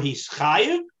 therefore he's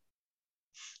chayiv,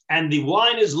 and the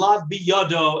wine is lav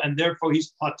biyado, and therefore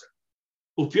he's pater.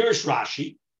 Upirish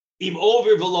Rashi, im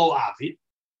over below avid,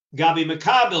 gabi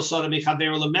mekabel sada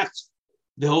mechaber lemech,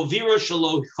 the hovira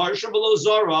shalo charsha below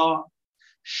zara,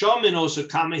 shamin osa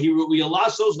kama hiru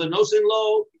yalasos venosin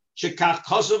lo. Shekach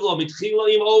Kosav lo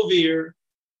mitchila im ovir,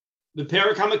 the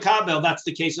Parakamekabel. That's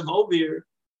the case of ovir.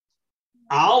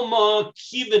 Alma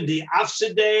kiven di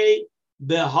afsede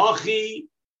behachi.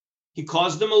 He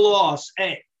caused them a loss.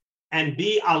 A and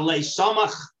B alei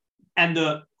samach, and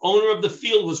the owner of the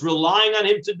field was relying on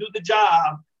him to do the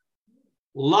job.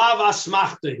 Lav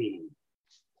asmachtahi.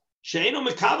 Sheino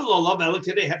mekabel olav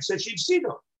elikadei hefsed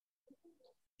shivsido.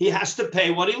 He has to pay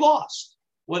what he lost,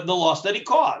 what the loss that he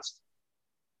caused.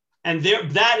 And there,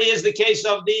 that is the case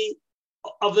of the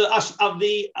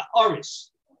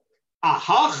oris.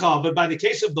 Ahacha, but by the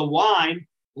case of the wine,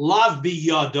 lav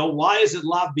biyado. Why is it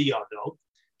lav biyado?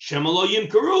 Shemalo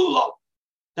yimkarulo.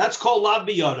 That's called lav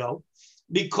biyado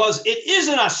because it is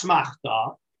an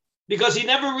asmachta. Because he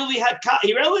never really had,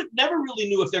 never really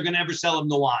knew if they're going to ever sell him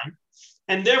the wine,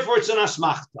 and therefore it's an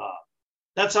asmachta.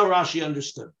 That's how Rashi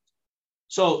understood.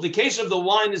 So the case of the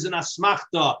wine is an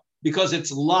asmachta because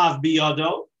it's lav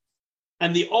biyado.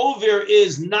 And the over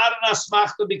is not an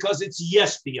asmachta because it's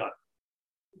yes biyad.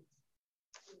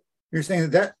 You're saying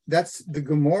that's the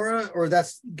Gemara, or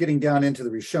that's getting down into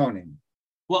the Rishonim?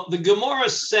 Well, the Gemara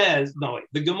says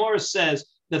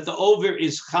that the over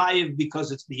is chayiv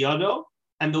because it's biyado,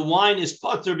 and the wine is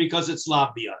pater because it's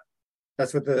lav biyad.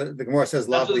 That's what the Gemara says.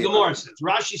 That's what the Gemara says.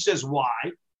 Rashi says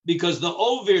why? Because the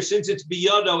over, since it's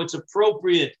biyado, it's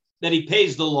appropriate that he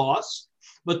pays the loss.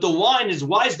 But the wine is,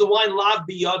 why is the wine lav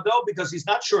biyado? Because he's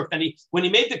not sure if when he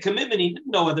made the commitment, he didn't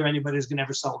know whether anybody was going to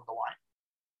ever sell him the wine.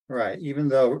 Right. Even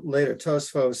though later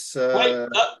Tosfos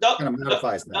kind of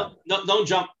modifies that. Don't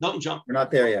jump. We're not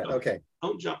there yet. Okay.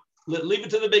 Don't jump. Leave it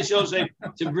to the Beis Yosef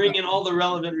to bring in all the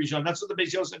relevant Rishon. That's what the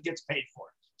Beis Yosef gets paid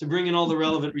for, to bring in all the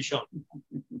relevant Rishon.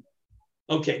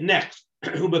 Okay, next.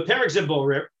 But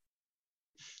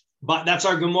that's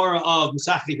our Gemara of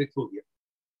Mesachik Bekuvia.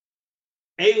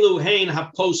 Elu hein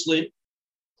haposlin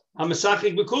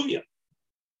ha-Mesachik Bekuvia.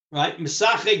 Right?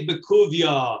 Mesachik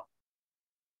Bekuvia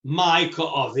Maika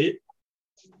of it.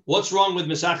 What's wrong with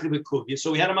Mesachik Bekuvia?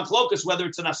 So we had a machlokas whether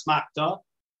it's an asmakta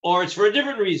or it's for a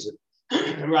different reason.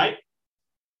 Right?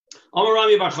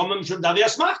 Amarami bar Chomim Mishum Davi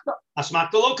asmakta.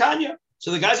 Asmakta lo kanya.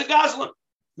 So the guy's a gazlan.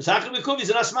 Mesachik Bekuvia is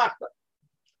an asmakta.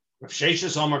 Rav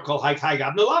Sheshes Omar Kol Hai Kai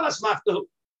Gav Nelav asmakta.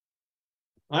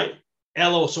 Right?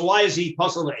 Elo. So why is he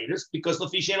puzzled Eidus? Because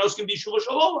Lafishenos can be Shuvah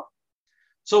Shalom.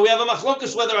 So we have a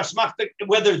machlokas whether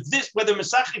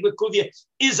Mesachik Bekuvia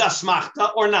is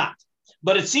asmachta or not.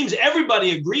 But it seems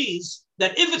everybody agrees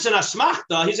that if it's an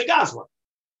asmachta, he's a gazlan.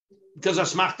 Because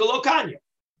asmachta lo kanya.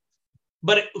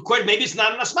 But maybe it's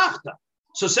not an asmachta.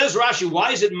 So says Rashi,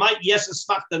 why is it might yes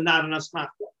asmachta, not an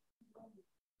asmachta?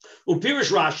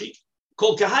 Upirish Rashi,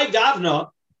 kol kahai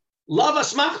gavna, lav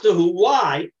asmachta hu,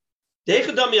 why?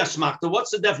 Dechadami asmachta,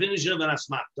 what's the definition of an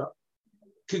asmachta?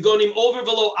 Kigonim over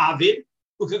below avid,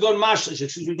 who could go mashlish.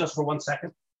 Excuse me just for 1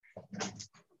 second.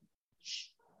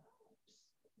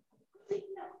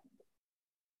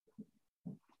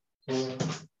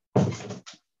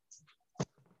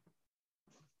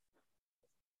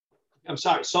 I'm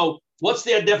sorry. So what's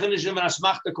the definition of an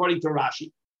asmachta according to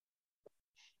Rashi?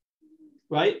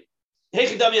 Right?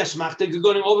 Hechidami asmachta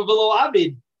going over below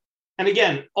abid. And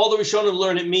again, all the Rishonim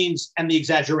learn it means, and the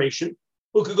exaggeration.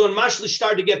 Who could go and mashli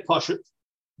start to get pashut.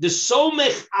 The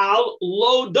somech al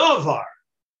lo davar.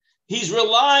 He's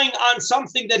relying on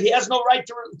something that he has no right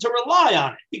to rely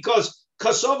on it because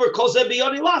kasover koze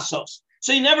biyodi lasos.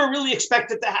 So he never really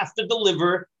expected to have to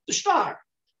deliver the star.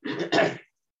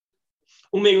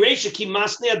 Umeiresha ki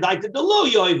masne adaita de lo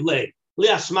yoiv le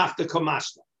liasmachta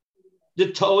komasna. The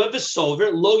toev is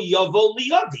sover lo yovo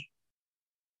liyadi.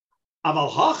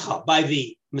 Aval hacha by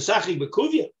the Mesachik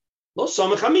Bekuvia lo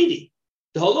samech hamidi.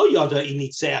 The holo yada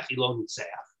initzeach ilo nitzeach.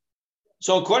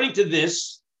 So according to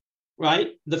this,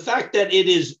 right, the fact that it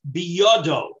is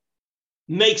biyodo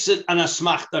makes it an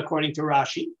asmachta according to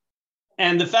Rashi,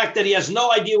 and the fact that he has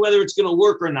no idea whether it's going to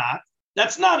work or not,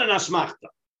 that's not an asmachta.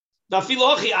 That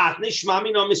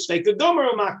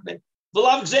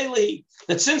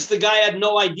since the guy had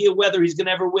no idea whether he's going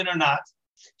to ever win or not,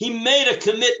 he made a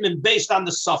commitment based on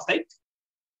the suffix,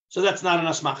 so that's not an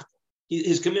asmachta.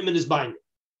 His commitment is binding.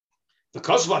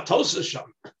 Because of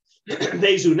Atosasham,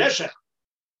 Bezu Neshech,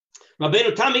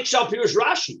 Rabbeinu Tam Ikshal Pirush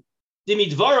Rashi,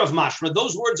 Dimidvar of Mashma,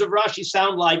 those words of Rashi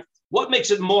sound like, what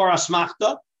makes it more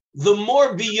asmachta? The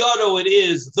more biyodo it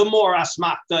is, the more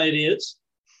asmachta it is.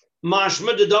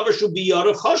 Mashma, the davar should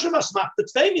biyodo, choshev asmachta,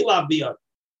 tfei milav biyodo.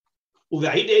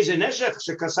 Uvahid eze neshech,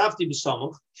 shekasavti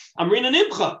b'somuch, amrina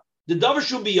nimcha, the davar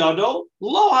should biyodo,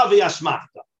 lo havi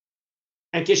asmachta.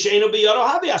 And kesheinu biyodo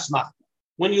havi asmachta.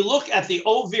 When you look at the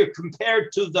ovir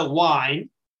compared to the wine,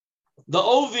 the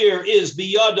ovir is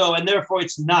biyado, and therefore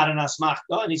it's not an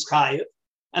asmachta, and he's chayiv.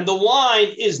 And the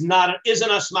wine is an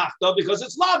asmachta because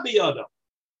it's la biyado.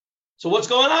 So what's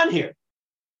going on here?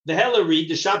 The Heller read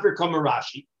the Shapir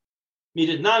Kamarashi,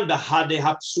 midetnan behade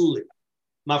hapsulim,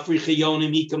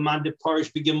 mafrichayonim ikamande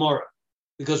parish begemora.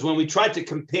 Because when we tried to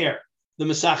compare the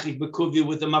Mesachik Bekuvia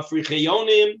with the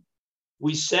mafrichayonim,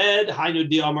 we said, Hainu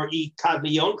di Amar I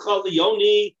Kadmiyoncha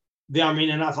Leoni,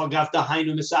 Viamrin and Afalgafta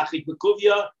Hainu Mesachik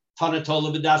Bekuvia,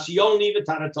 Tanatola Vidas Yoni,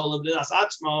 Tanatola Vidas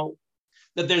Atzmo,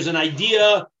 that there's an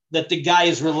idea that the guy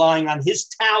is relying on his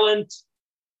talent,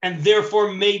 and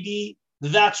therefore maybe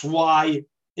that's why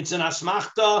it's an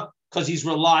asmachta, because he's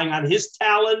relying on his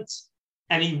talent,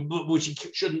 and which he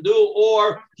shouldn't do,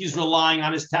 or he's relying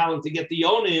on his talent to get the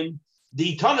Yonim.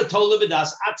 The Tanatola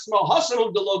Vidas Atzmo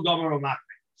Hasanu Delo Gomer Umak.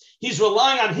 He's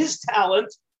relying on his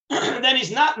talent, then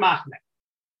he's not machne.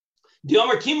 The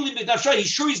Omer Kimli B'Nafshay, he's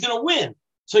sure he's going to win.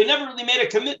 So he never really made a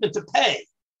commitment to pay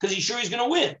because he's sure he's going to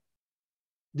win.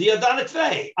 The Adanet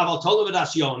Fei, Aval Tolav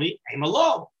Adas Yoni, aim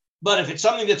alone. But if it's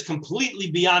something that's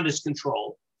completely beyond his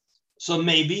control, so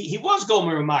maybe he was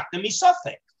Gomer Machne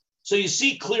Misafek. So you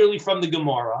see clearly from the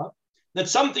Gemara that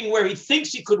something where he thinks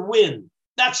he could win,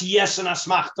 that's yes an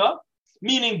asmachta,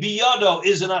 meaning biyado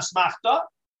is an asmachta.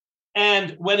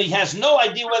 And when he has no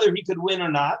idea whether he could win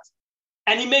or not,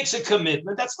 and he makes a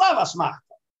commitment, that's lav asmachta.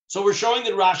 So we're showing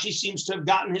that Rashi seems to have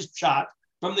gotten his shot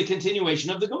from the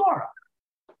continuation of the Gemara.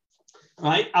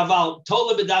 Right? Aval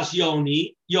tola b'das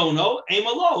yoni, yono,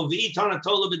 emalo, v'itana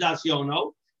tola b'das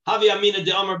yono, havi amina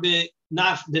de amar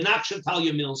b'naksha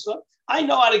talya milsa. I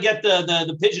know how to get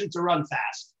the pigeon to run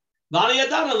fast. Vani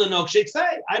adana l'nok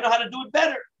shekfei. I know how to do it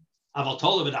better. Aval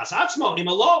tola b'das atzmo,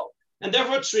 emalo. And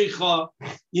therefore, tzricha,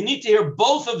 you need to hear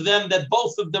both of them, that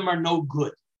both of them are no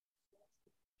good.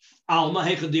 Alma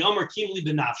hechad amar kimli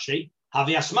b'nafshei,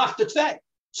 havi asmachta tvei.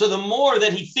 So the more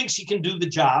that he thinks he can do the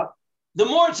job, the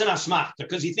more it's an asmachta,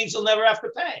 because he thinks he'll never have to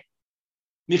pay.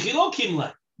 Michilo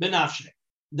kimle b'nafshei,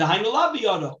 dahainu la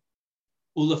biyodo,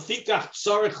 ulefikach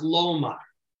tzarich lomar.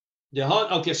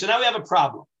 Okay, so now we have a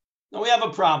problem.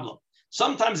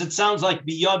 Sometimes it sounds like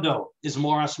biyodo is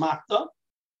more asmachta,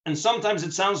 and sometimes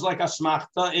it sounds like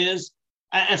asmachta is,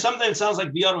 and sometimes it sounds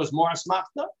like biyodo is more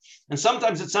asmachta, and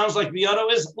sometimes it sounds like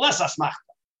biyodo is less asmachta.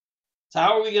 So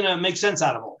how are we going to make sense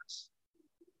out of all this?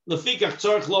 Lefikach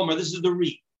tzarich lomar, this is the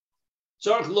read.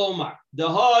 Tzarich lomar,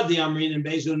 deha di amrin and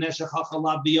bezu neshech hacha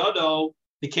la biyodo,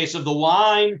 the case of the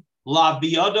wine, la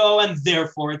biyodo, and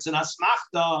therefore it's an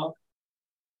asmachta.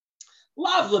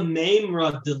 Lav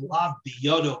lemeimra de lav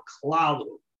biyodo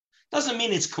klalu. Doesn't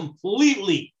mean it's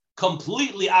completely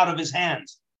out of his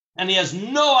hands, and he has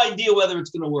no idea whether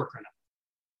it's going to work or not.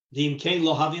 Dimkein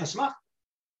lo havi asmachta.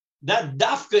 That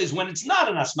dafka is when it's not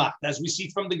an asmachta, as we see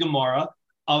from the Gemara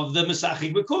of the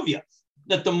Mesachik Bekuvia,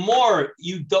 that the more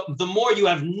you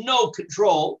have no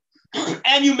control,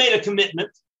 and you made a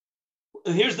commitment.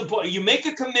 Here's the point: you make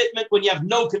a commitment when you have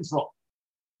no control.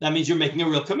 That means you're making a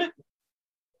real commitment.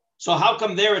 So how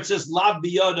come there it says lav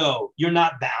biyodo, you're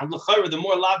not bound? The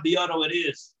more lav biyodo it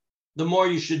is, the more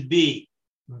you should be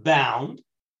bound.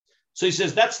 So he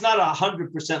says that's not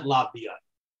 100% lav biyodo.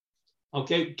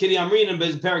 Okay, Kiri Amrin and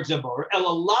Perik Zabor,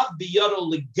 ela lav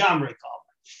biyodo ligamri.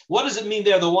 What does it mean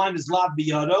there? The wine is lav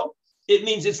biyodo. It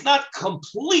means it's not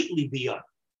completely biyodo.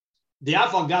 The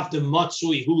afal gafte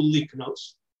matsui hu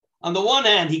liknos. On the one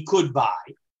hand, he could buy,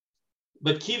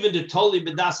 but kivin de toli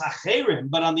bedas acherim.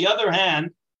 But on the other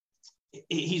hand,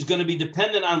 he's going to be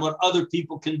dependent on what other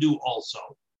people can do also.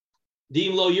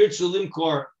 Dim lo yirtzu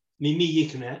limkor mimi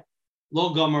yikne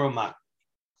lo gomer umak.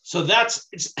 So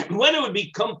it's when it would be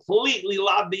completely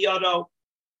lav biyado.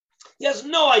 He has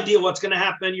no idea what's going to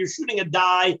happen. You're shooting a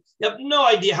die. You have no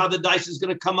idea how the dice is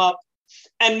going to come up.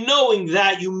 And knowing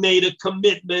that you made a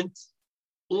commitment,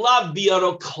 lav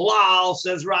biyado klal,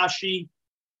 says Rashi,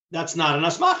 that's not an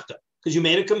asmachta because you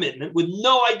made a commitment with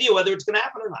no idea whether it's going to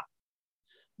happen or not.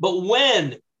 But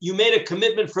when you made a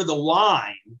commitment for the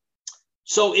wine,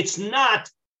 so it's not,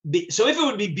 so if it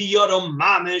would be biyado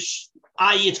mamish,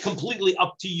 i.e. it's completely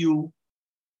up to you,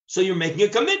 so you're making a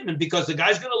commitment because the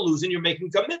guy's going to lose and you're making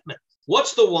a commitment.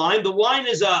 What's the wine? The wine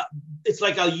is it's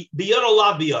like a biyado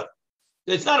la biyado.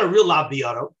 It's not a real la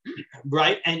biyado,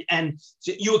 right? And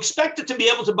so you expect it to be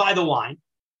able to buy the wine,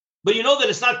 but you know that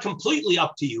it's not completely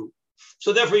up to you.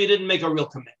 So therefore you didn't make a real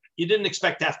commitment. You didn't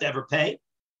expect to have to ever pay.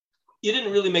 You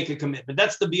didn't really make a commitment.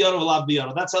 That's the biyado la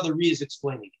biyado. That's how the Ri is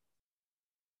explaining it.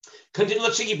 Continue,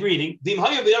 let's keep reading. But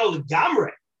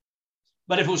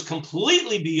if it was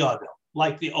completely biyado,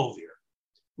 like the ovir,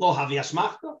 lo havi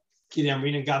asmachta, kidam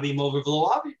rina gabi over v'lo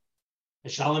avi,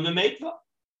 eshalim emeitva.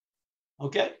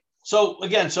 Okay. So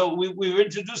again, so we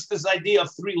introduced this idea of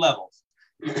three levels.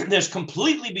 There's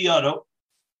completely biyado.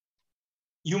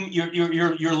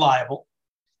 You're liable.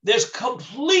 There's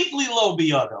completely low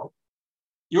biyado.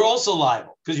 You're also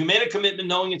liable because you made a commitment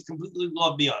knowing it's completely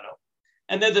low biyado.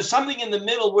 And then there's something in the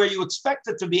middle where you expect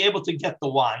it to be able to get the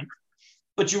wine,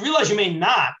 but you realize you may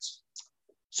not.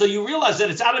 So you realize that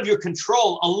it's out of your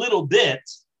control a little bit.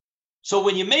 So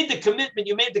when you made the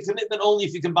commitment only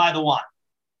if you can buy the wine.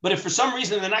 But if for some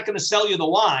reason they're not going to sell you the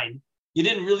wine, you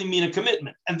didn't really mean a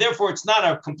commitment. And therefore, it's not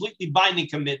a completely binding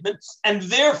commitment. And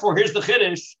therefore, here's the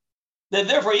chiddush, that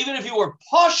therefore, even if you were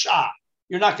pasha,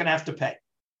 you're not going to have to pay.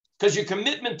 Because your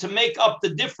commitment to make up the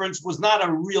difference was not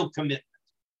a real commitment.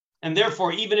 And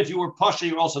therefore, even if you were pasha,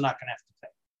 you're also not going to have to pay.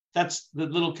 That's the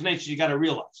little connection you got to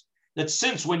realize. That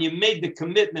since when you made the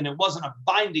commitment, it wasn't a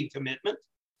binding commitment,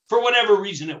 for whatever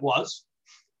reason it was,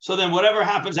 so then whatever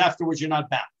happens afterwards, you're not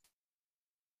bound.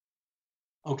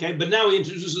 Okay, but now he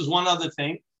introduces one other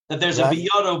thing, that there's a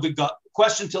biyado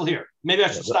question till here. Maybe I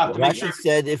should stop. Rashi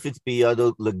said if it's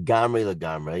biyado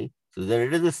legamre, so then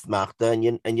it is a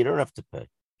smachta and you don't have to pay.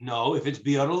 No, if it's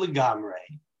biyado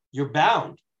legamre, you're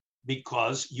bound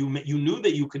because you knew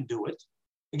that you can do it.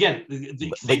 Again,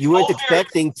 but you weren't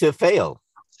expecting to fail.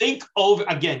 Think over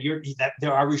again.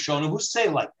 There are Rishonim who say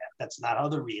like that. That's not how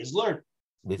the Ri is learning.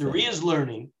 The Ri is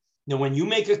learning that when you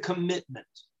make a commitment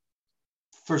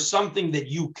for something that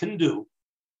you can do,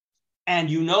 and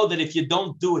you know that if you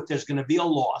don't do it, there's going to be a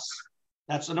loss.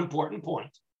 That's an important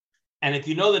point. And if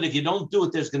you know that if you don't do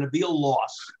it, there's going to be a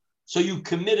loss. So you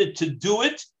committed to do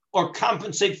it or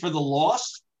compensate for the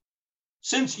loss.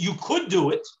 Since you could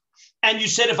do it, and you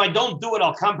said, if I don't do it,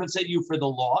 I'll compensate you for the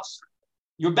loss,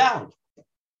 you're bound.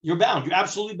 You're bound. You're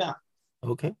absolutely bound.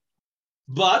 Okay.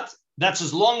 But that's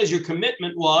as long as your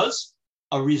commitment was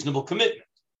a reasonable commitment.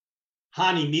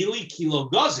 Hani mili kilo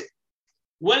gazit.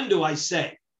 When do I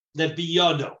say that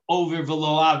biyado over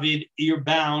velo avid, you're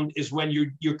bound, is when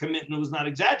your commitment was not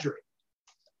exaggerated?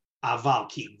 Aval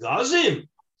ki gazim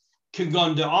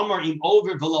kagon de amar im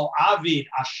over velo avid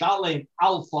ashalem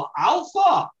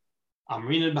alpha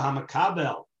amrina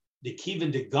b'hamakabel the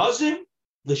kiven de gazim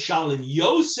the shalem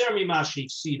yoser mimashi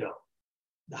sido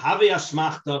the have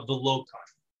asmachta velo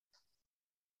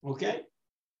kar. Okay.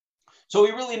 So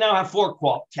we really now have four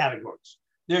categories.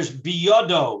 There's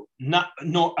biyado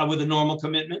with a normal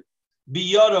commitment,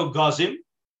 biyado gazim,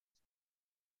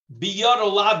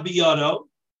 biyado la biyado,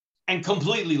 and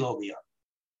completely low biyado.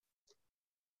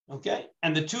 Okay,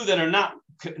 and the two that are not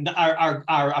our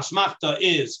asmachta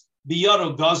is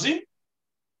biyado gazim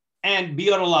and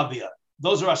biyado la biyado.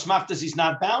 Those are asmachtas. He's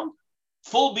not bound.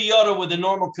 Full biyado with a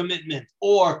normal commitment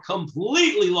or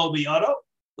completely low biyado.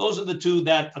 Those are the two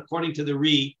that, according to the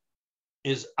Ri,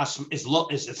 is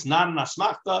it's not an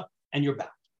asmachta and you're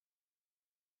bound.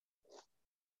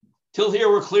 Till here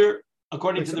we're clear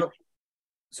according to the Ri.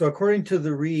 So according to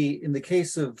the Ri, in the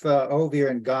case of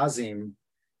Ovir and Gazim,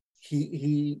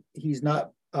 he's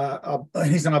not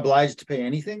He's not obliged to pay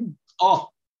anything? Oh,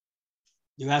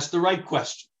 you asked the right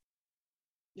question.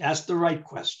 You asked the right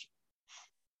question.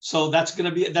 So that's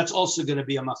also going to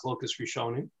be a machlokas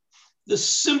rishonim. The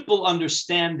simple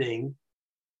understanding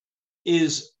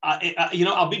is,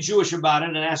 I'll be Jewish about it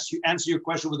and answer your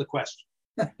question with a question.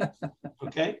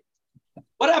 Okay?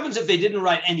 What happens if they didn't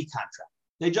write any contract?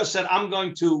 They just said,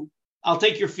 I'll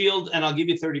take your field and I'll give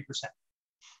you 30%.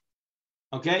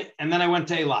 Okay? And then I went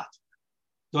to Eilat.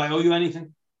 Do I owe you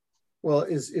anything? Well,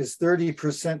 is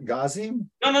 30% gazim?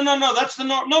 No. That's the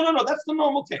That's the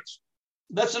normal case.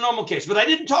 That's the normal case. But I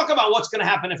didn't talk about what's going to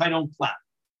happen if I don't plant.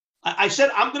 I said,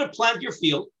 I'm going to plant your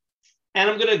field and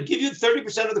I'm going to give you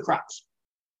 30% of the crops.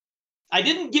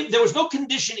 There was no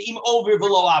condition over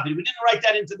below avid. We didn't write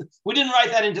that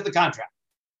into the contract.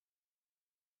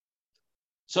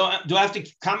 So do I have to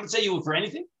compensate you for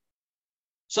anything?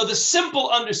 So the simple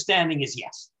understanding is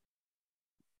yes.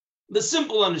 The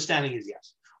simple understanding is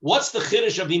yes. What's the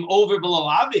chiddush of him over below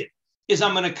avid? Is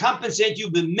I'm going to compensate you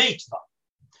b'meitva.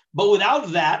 But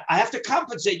without that, I have to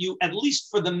compensate you at least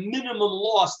for the minimum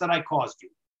loss that I caused you.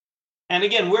 And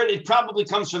again, where it probably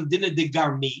comes from dina de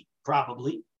garmi,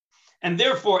 probably. And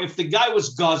therefore, if the guy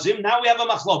was gazim, now we have a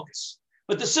machlokas.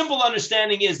 But the simple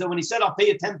understanding is that when he said, I'll pay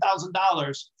you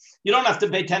 $10,000, you don't have to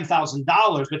pay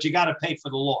 $10,000, but you got to pay for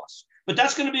the loss. But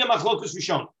that's going to be a machlokas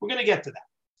rishon. We're going to get to that.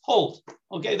 Hold.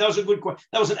 Okay, that was a good question.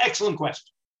 That was an excellent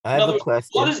question. I have a question.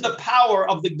 What is the power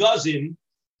of the gazim?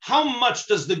 How much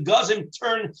does the gazim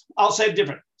turn? I'll say it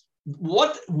different.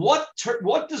 What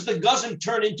does the gazim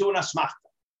turn into an asmachta?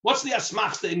 What's the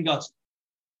asmachta in gazim?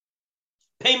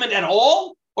 Payment at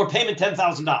all or payment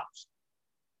 $10,000?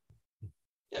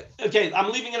 Okay,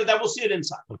 I'm leaving it at that. We'll see it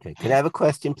inside. Okay, can I have a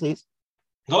question, please?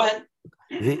 Go ahead.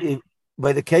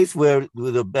 By the case where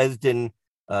the Bezdin,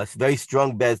 very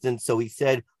strong Bezdin, so he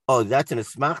said, oh, that's an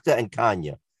asmachta and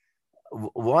kanya.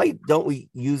 Why don't we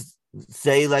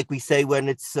say like we say when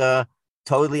it's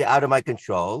totally out of my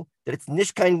control, that it's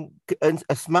nishkain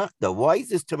asmachta? Why is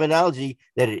this terminology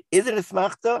that it isn't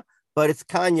asmachta, but it's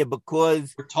kanya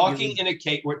because we're talking in a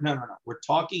case? We're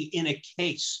talking in a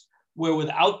case where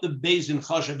without the Beis Din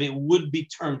Chashuv, it would be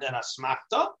termed an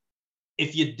asmachta.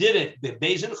 If you did it, the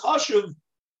Beis Din Chashuv,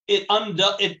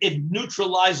 it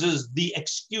neutralizes the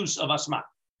excuse of asmachta.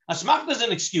 Asmachta is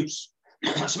an excuse.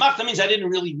 Asmachta means I didn't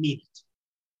really mean it.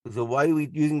 So why are we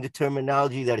using the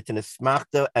terminology that it's an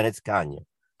asmachta and it's kanya?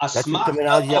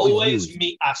 Asmachta always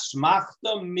means,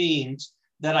 asmachta means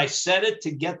that I said it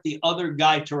to get the other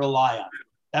guy to rely on it.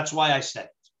 That's why I said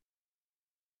it.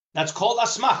 That's called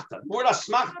asmachta. The word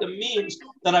asmachta means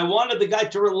that I wanted the guy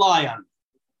to rely on it.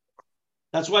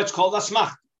 That's why it's called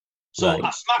asmachta. So right.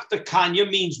 Asmachta kanya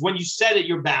means when you said it,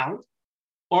 you're bound,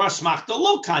 or asmachta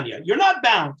lo kanya, you're not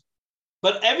bound.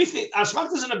 But everything,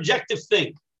 asmachta is an objective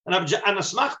thing. And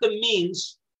asmachta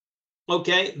means,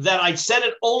 okay, that I said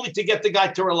it only to get the guy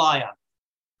to rely on.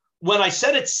 When I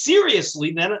said it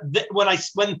seriously, then when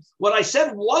what I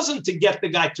said wasn't to get the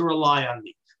guy to rely on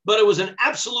me, but it was an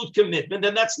absolute commitment,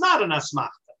 then that's not an asmachta.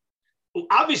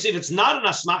 Obviously, if it's not an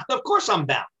asmachta, of course I'm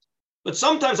bound. But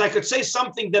sometimes I could say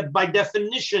something that by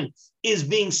definition is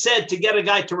being said to get a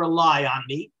guy to rely on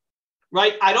me,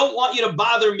 right? I don't want you to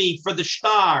bother me for the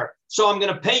shtar, so I'm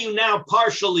going to pay you now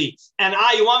partially. And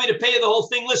you want me to pay you the whole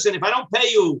thing? Listen, if I don't pay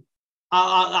you,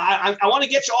 I want to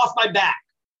get you off my back.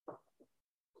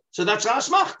 So that's not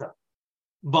asmachta.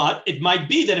 But it might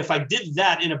be that if I did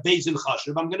that in a Beis Din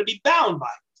Chashuv, I'm going to be bound by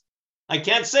it. I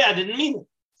can't say I didn't mean it.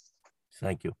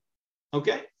 Thank you.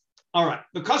 Okay? All right.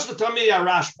 Because the Talmidei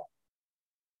Rashba,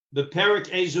 the Perik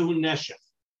Ezu Neshech,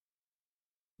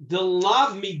 the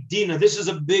Lav Midina, this is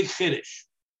a big chiddush,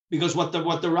 because what the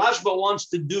Rashba wants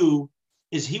to do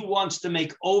is he wants to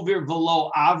make over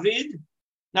below Avid.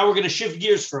 Now we're going to shift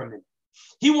gears for a minute.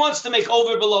 He wants to make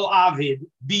over below Avid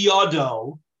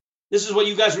biyado. This is what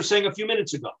you guys were saying a few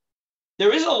minutes ago.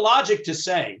 There is a logic to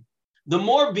say the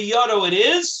more biyado it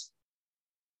is,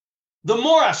 the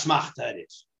more asmachta it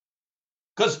is.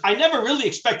 Because I never really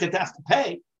expected to have to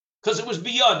pay, because it was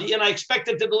biyadi and I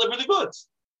expected to deliver the goods.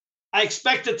 I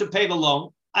expected to pay the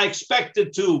loan. I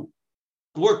expected to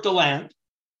work the land.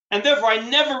 And therefore, I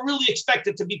never really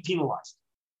expected to be penalized.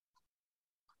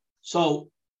 So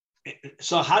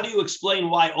how do you explain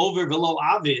why over below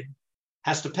Avid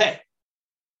has to pay?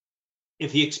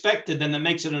 If he expected, then that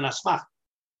makes it an asmach.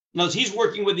 Notice he's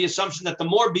working with the assumption that the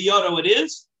more biyado it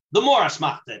is, the more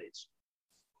asmach that is.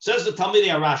 Says the Talmidei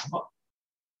Rashba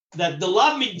that the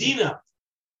Lav Midina,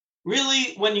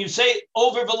 really, when you say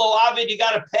over below Avid, you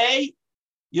got to pay,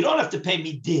 you don't have to pay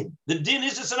me din. The din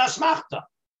is just an asmachta.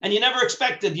 And you never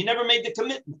expected, you never made the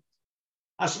commitment.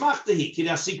 Asmachtahi,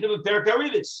 Kidasikna Beperka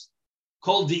Rivis,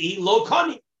 called Di Lo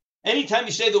Kani. Anytime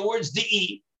you say the words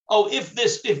Di, if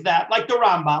this, if that, like the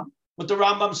Rambam, what the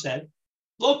Rambam said,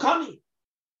 Lo Kani.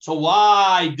 So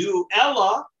why do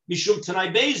Ella Mishum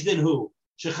Tanai Beis Din Hu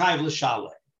Shechayv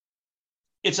L'Shaleh?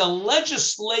 It's a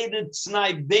legislated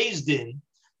Tanai Beis Din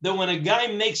that when a guy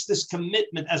makes this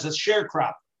commitment as a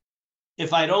sharecropper,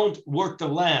 if I don't work the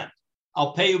land,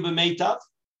 I'll pay you b'meitav.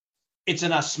 It's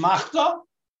an asmachta,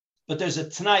 but there's a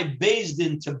Tanai Beis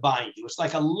Din to bind you. It's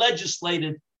like a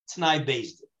legislated Tanai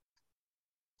Beis Din.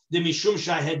 The Mishum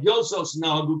Shahed Yosos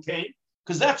Nahagu came,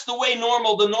 because that's the way the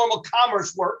normal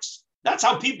commerce works. That's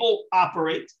how people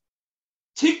operate.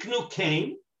 Tiknu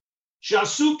came,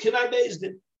 Shasu Tanai Beis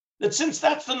Din. That since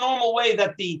that's the normal way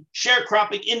that the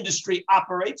sharecropping industry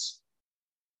operates,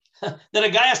 that a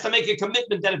guy has to make a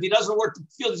commitment that if he doesn't work the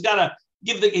field, he's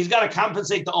got to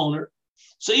compensate the owner.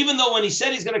 So even though when he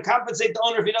said he's going to compensate the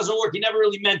owner if he doesn't work, he never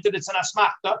really meant it. It's an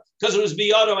asmachta because it was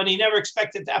biyodo and he never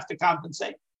expected to have to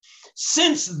compensate.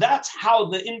 Since that's how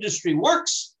the industry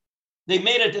works, they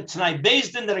made it a Tanai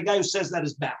Beis Din that a guy who says that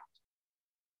is bound.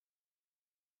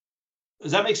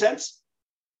 Does that make sense?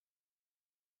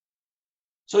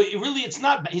 So he's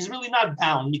really not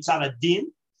bound mitzad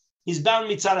din. He's bound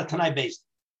mitzad Tanai Beis Din.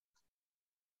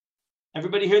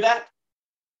 Everybody hear that?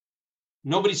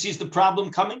 Nobody sees the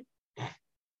problem coming?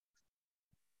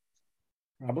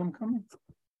 Problem coming?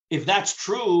 If that's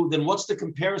true, then what's the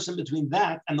comparison between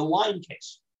that and the wine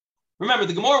case? Remember,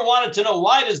 the Gemara wanted to know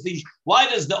why does the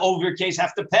over case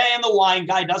have to pay and the wine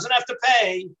guy doesn't have to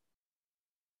pay?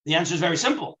 The answer is very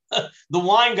simple. The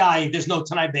wine guy, there's no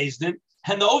Tanai Beis Din,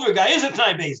 and the over guy is a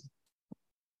Tanai Beis Din.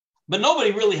 But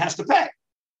nobody really has to pay.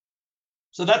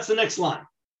 So that's the next line.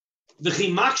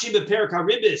 V'chi makshi beperek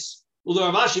haribis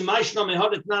u'l'ravashi ma'ishna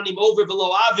mehadet nanim over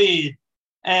v'lo avid.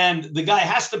 And the guy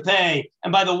has to pay,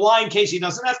 and by the wine case, he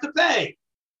doesn't have to pay.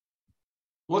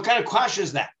 What kind of kwash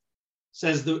is that?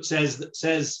 Says the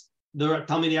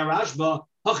Talmidei Rashba,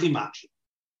 hachi makshi.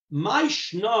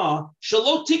 Ma'ishna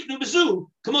shelo tiknu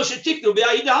bezu kamo shetiknu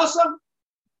be'ayid hasam.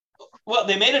 Well,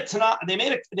 they made a Tanai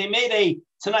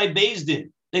Beis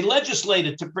Din. They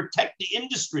legislated to protect the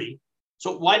industry.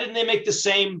 So why didn't they make the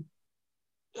same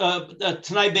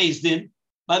Tanai Beis Din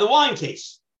by the wine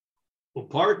case? They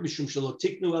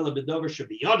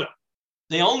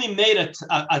only made a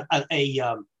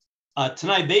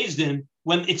Tanai Beis Din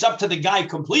when it's up to the guy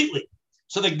completely.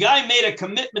 So the guy made a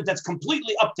commitment that's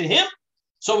completely up to him.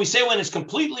 So we say when it's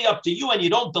completely up to you and you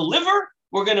don't deliver,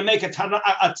 we're going to make a Tanai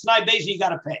Beis Din, you got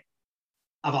to pay.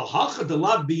 But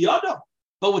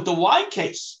with the wine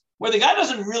case, where the guy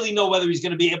doesn't really know whether he's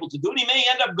going to be able to do it, he may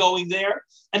end up going there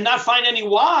and not find any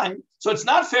wine. So it's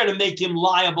not fair to make him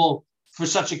liable for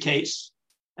such a case.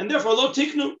 And therefore, lo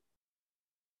tiknu.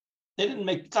 They didn't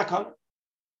make takana.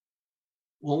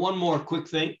 Well, one more quick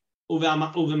thing. The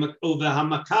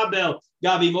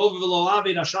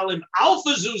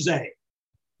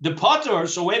potter,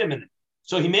 so wait a minute.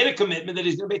 So he made a commitment that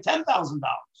he's going to pay $10,000.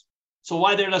 So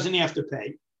why there doesn't he have to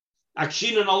pay?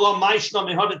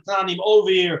 Over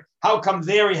here, how come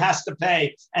there he has to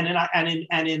pay, and in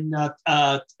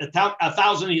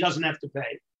 1,000 he doesn't have to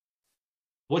pay?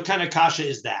 What kind of kasha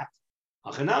is that?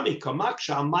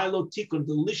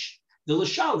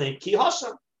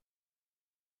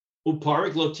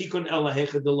 Uparik lo tikun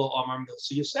elahecha de lo amar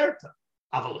milsi yaserta.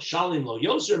 Aval shalim lo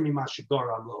yoser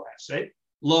mimashigoram lo ese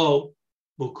lo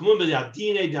bukmun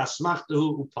b'yadine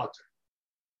dasmachtahu upater.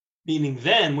 Meaning,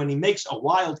 then when he makes a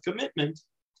wild commitment,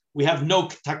 we have no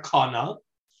takana,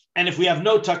 and if we have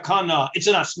no takana, it's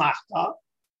an asmachta,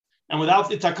 and without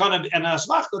the takana and an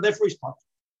asmachta, therefore he's pater.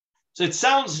 So it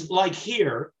sounds like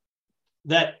here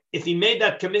that if he made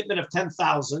that commitment of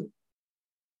 10,000.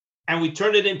 And we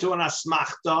turn it into an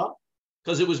asmachta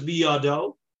because it was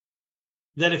biyado,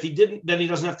 that if he didn't, then he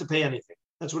doesn't have to pay anything.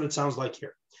 That's what it sounds like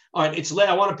here. All right, it's late.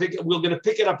 We're going to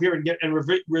pick it up here and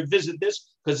revisit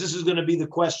this because this is going to be the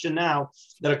question now.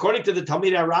 That according to the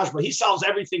Talmidei Rashba, he solves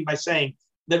everything by saying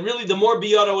that really the more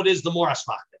biyado it is, the more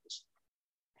asmachta it is.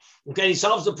 Okay, he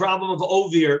solves the problem of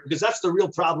ovir because that's the real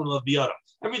problem of biyado.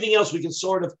 Everything else we can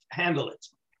sort of handle it.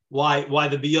 Why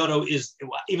the biyado is,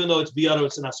 even though it's biyado,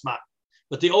 it's an asmachta.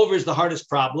 But the over is the hardest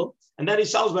problem, and that he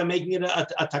solves by making it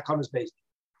a takanas based.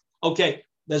 Okay,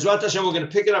 Bezrat Hashem, we're going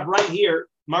to pick it up right here,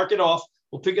 mark it off.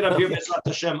 We'll pick it up here, Bezrat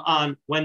Hashem, on Wednesday.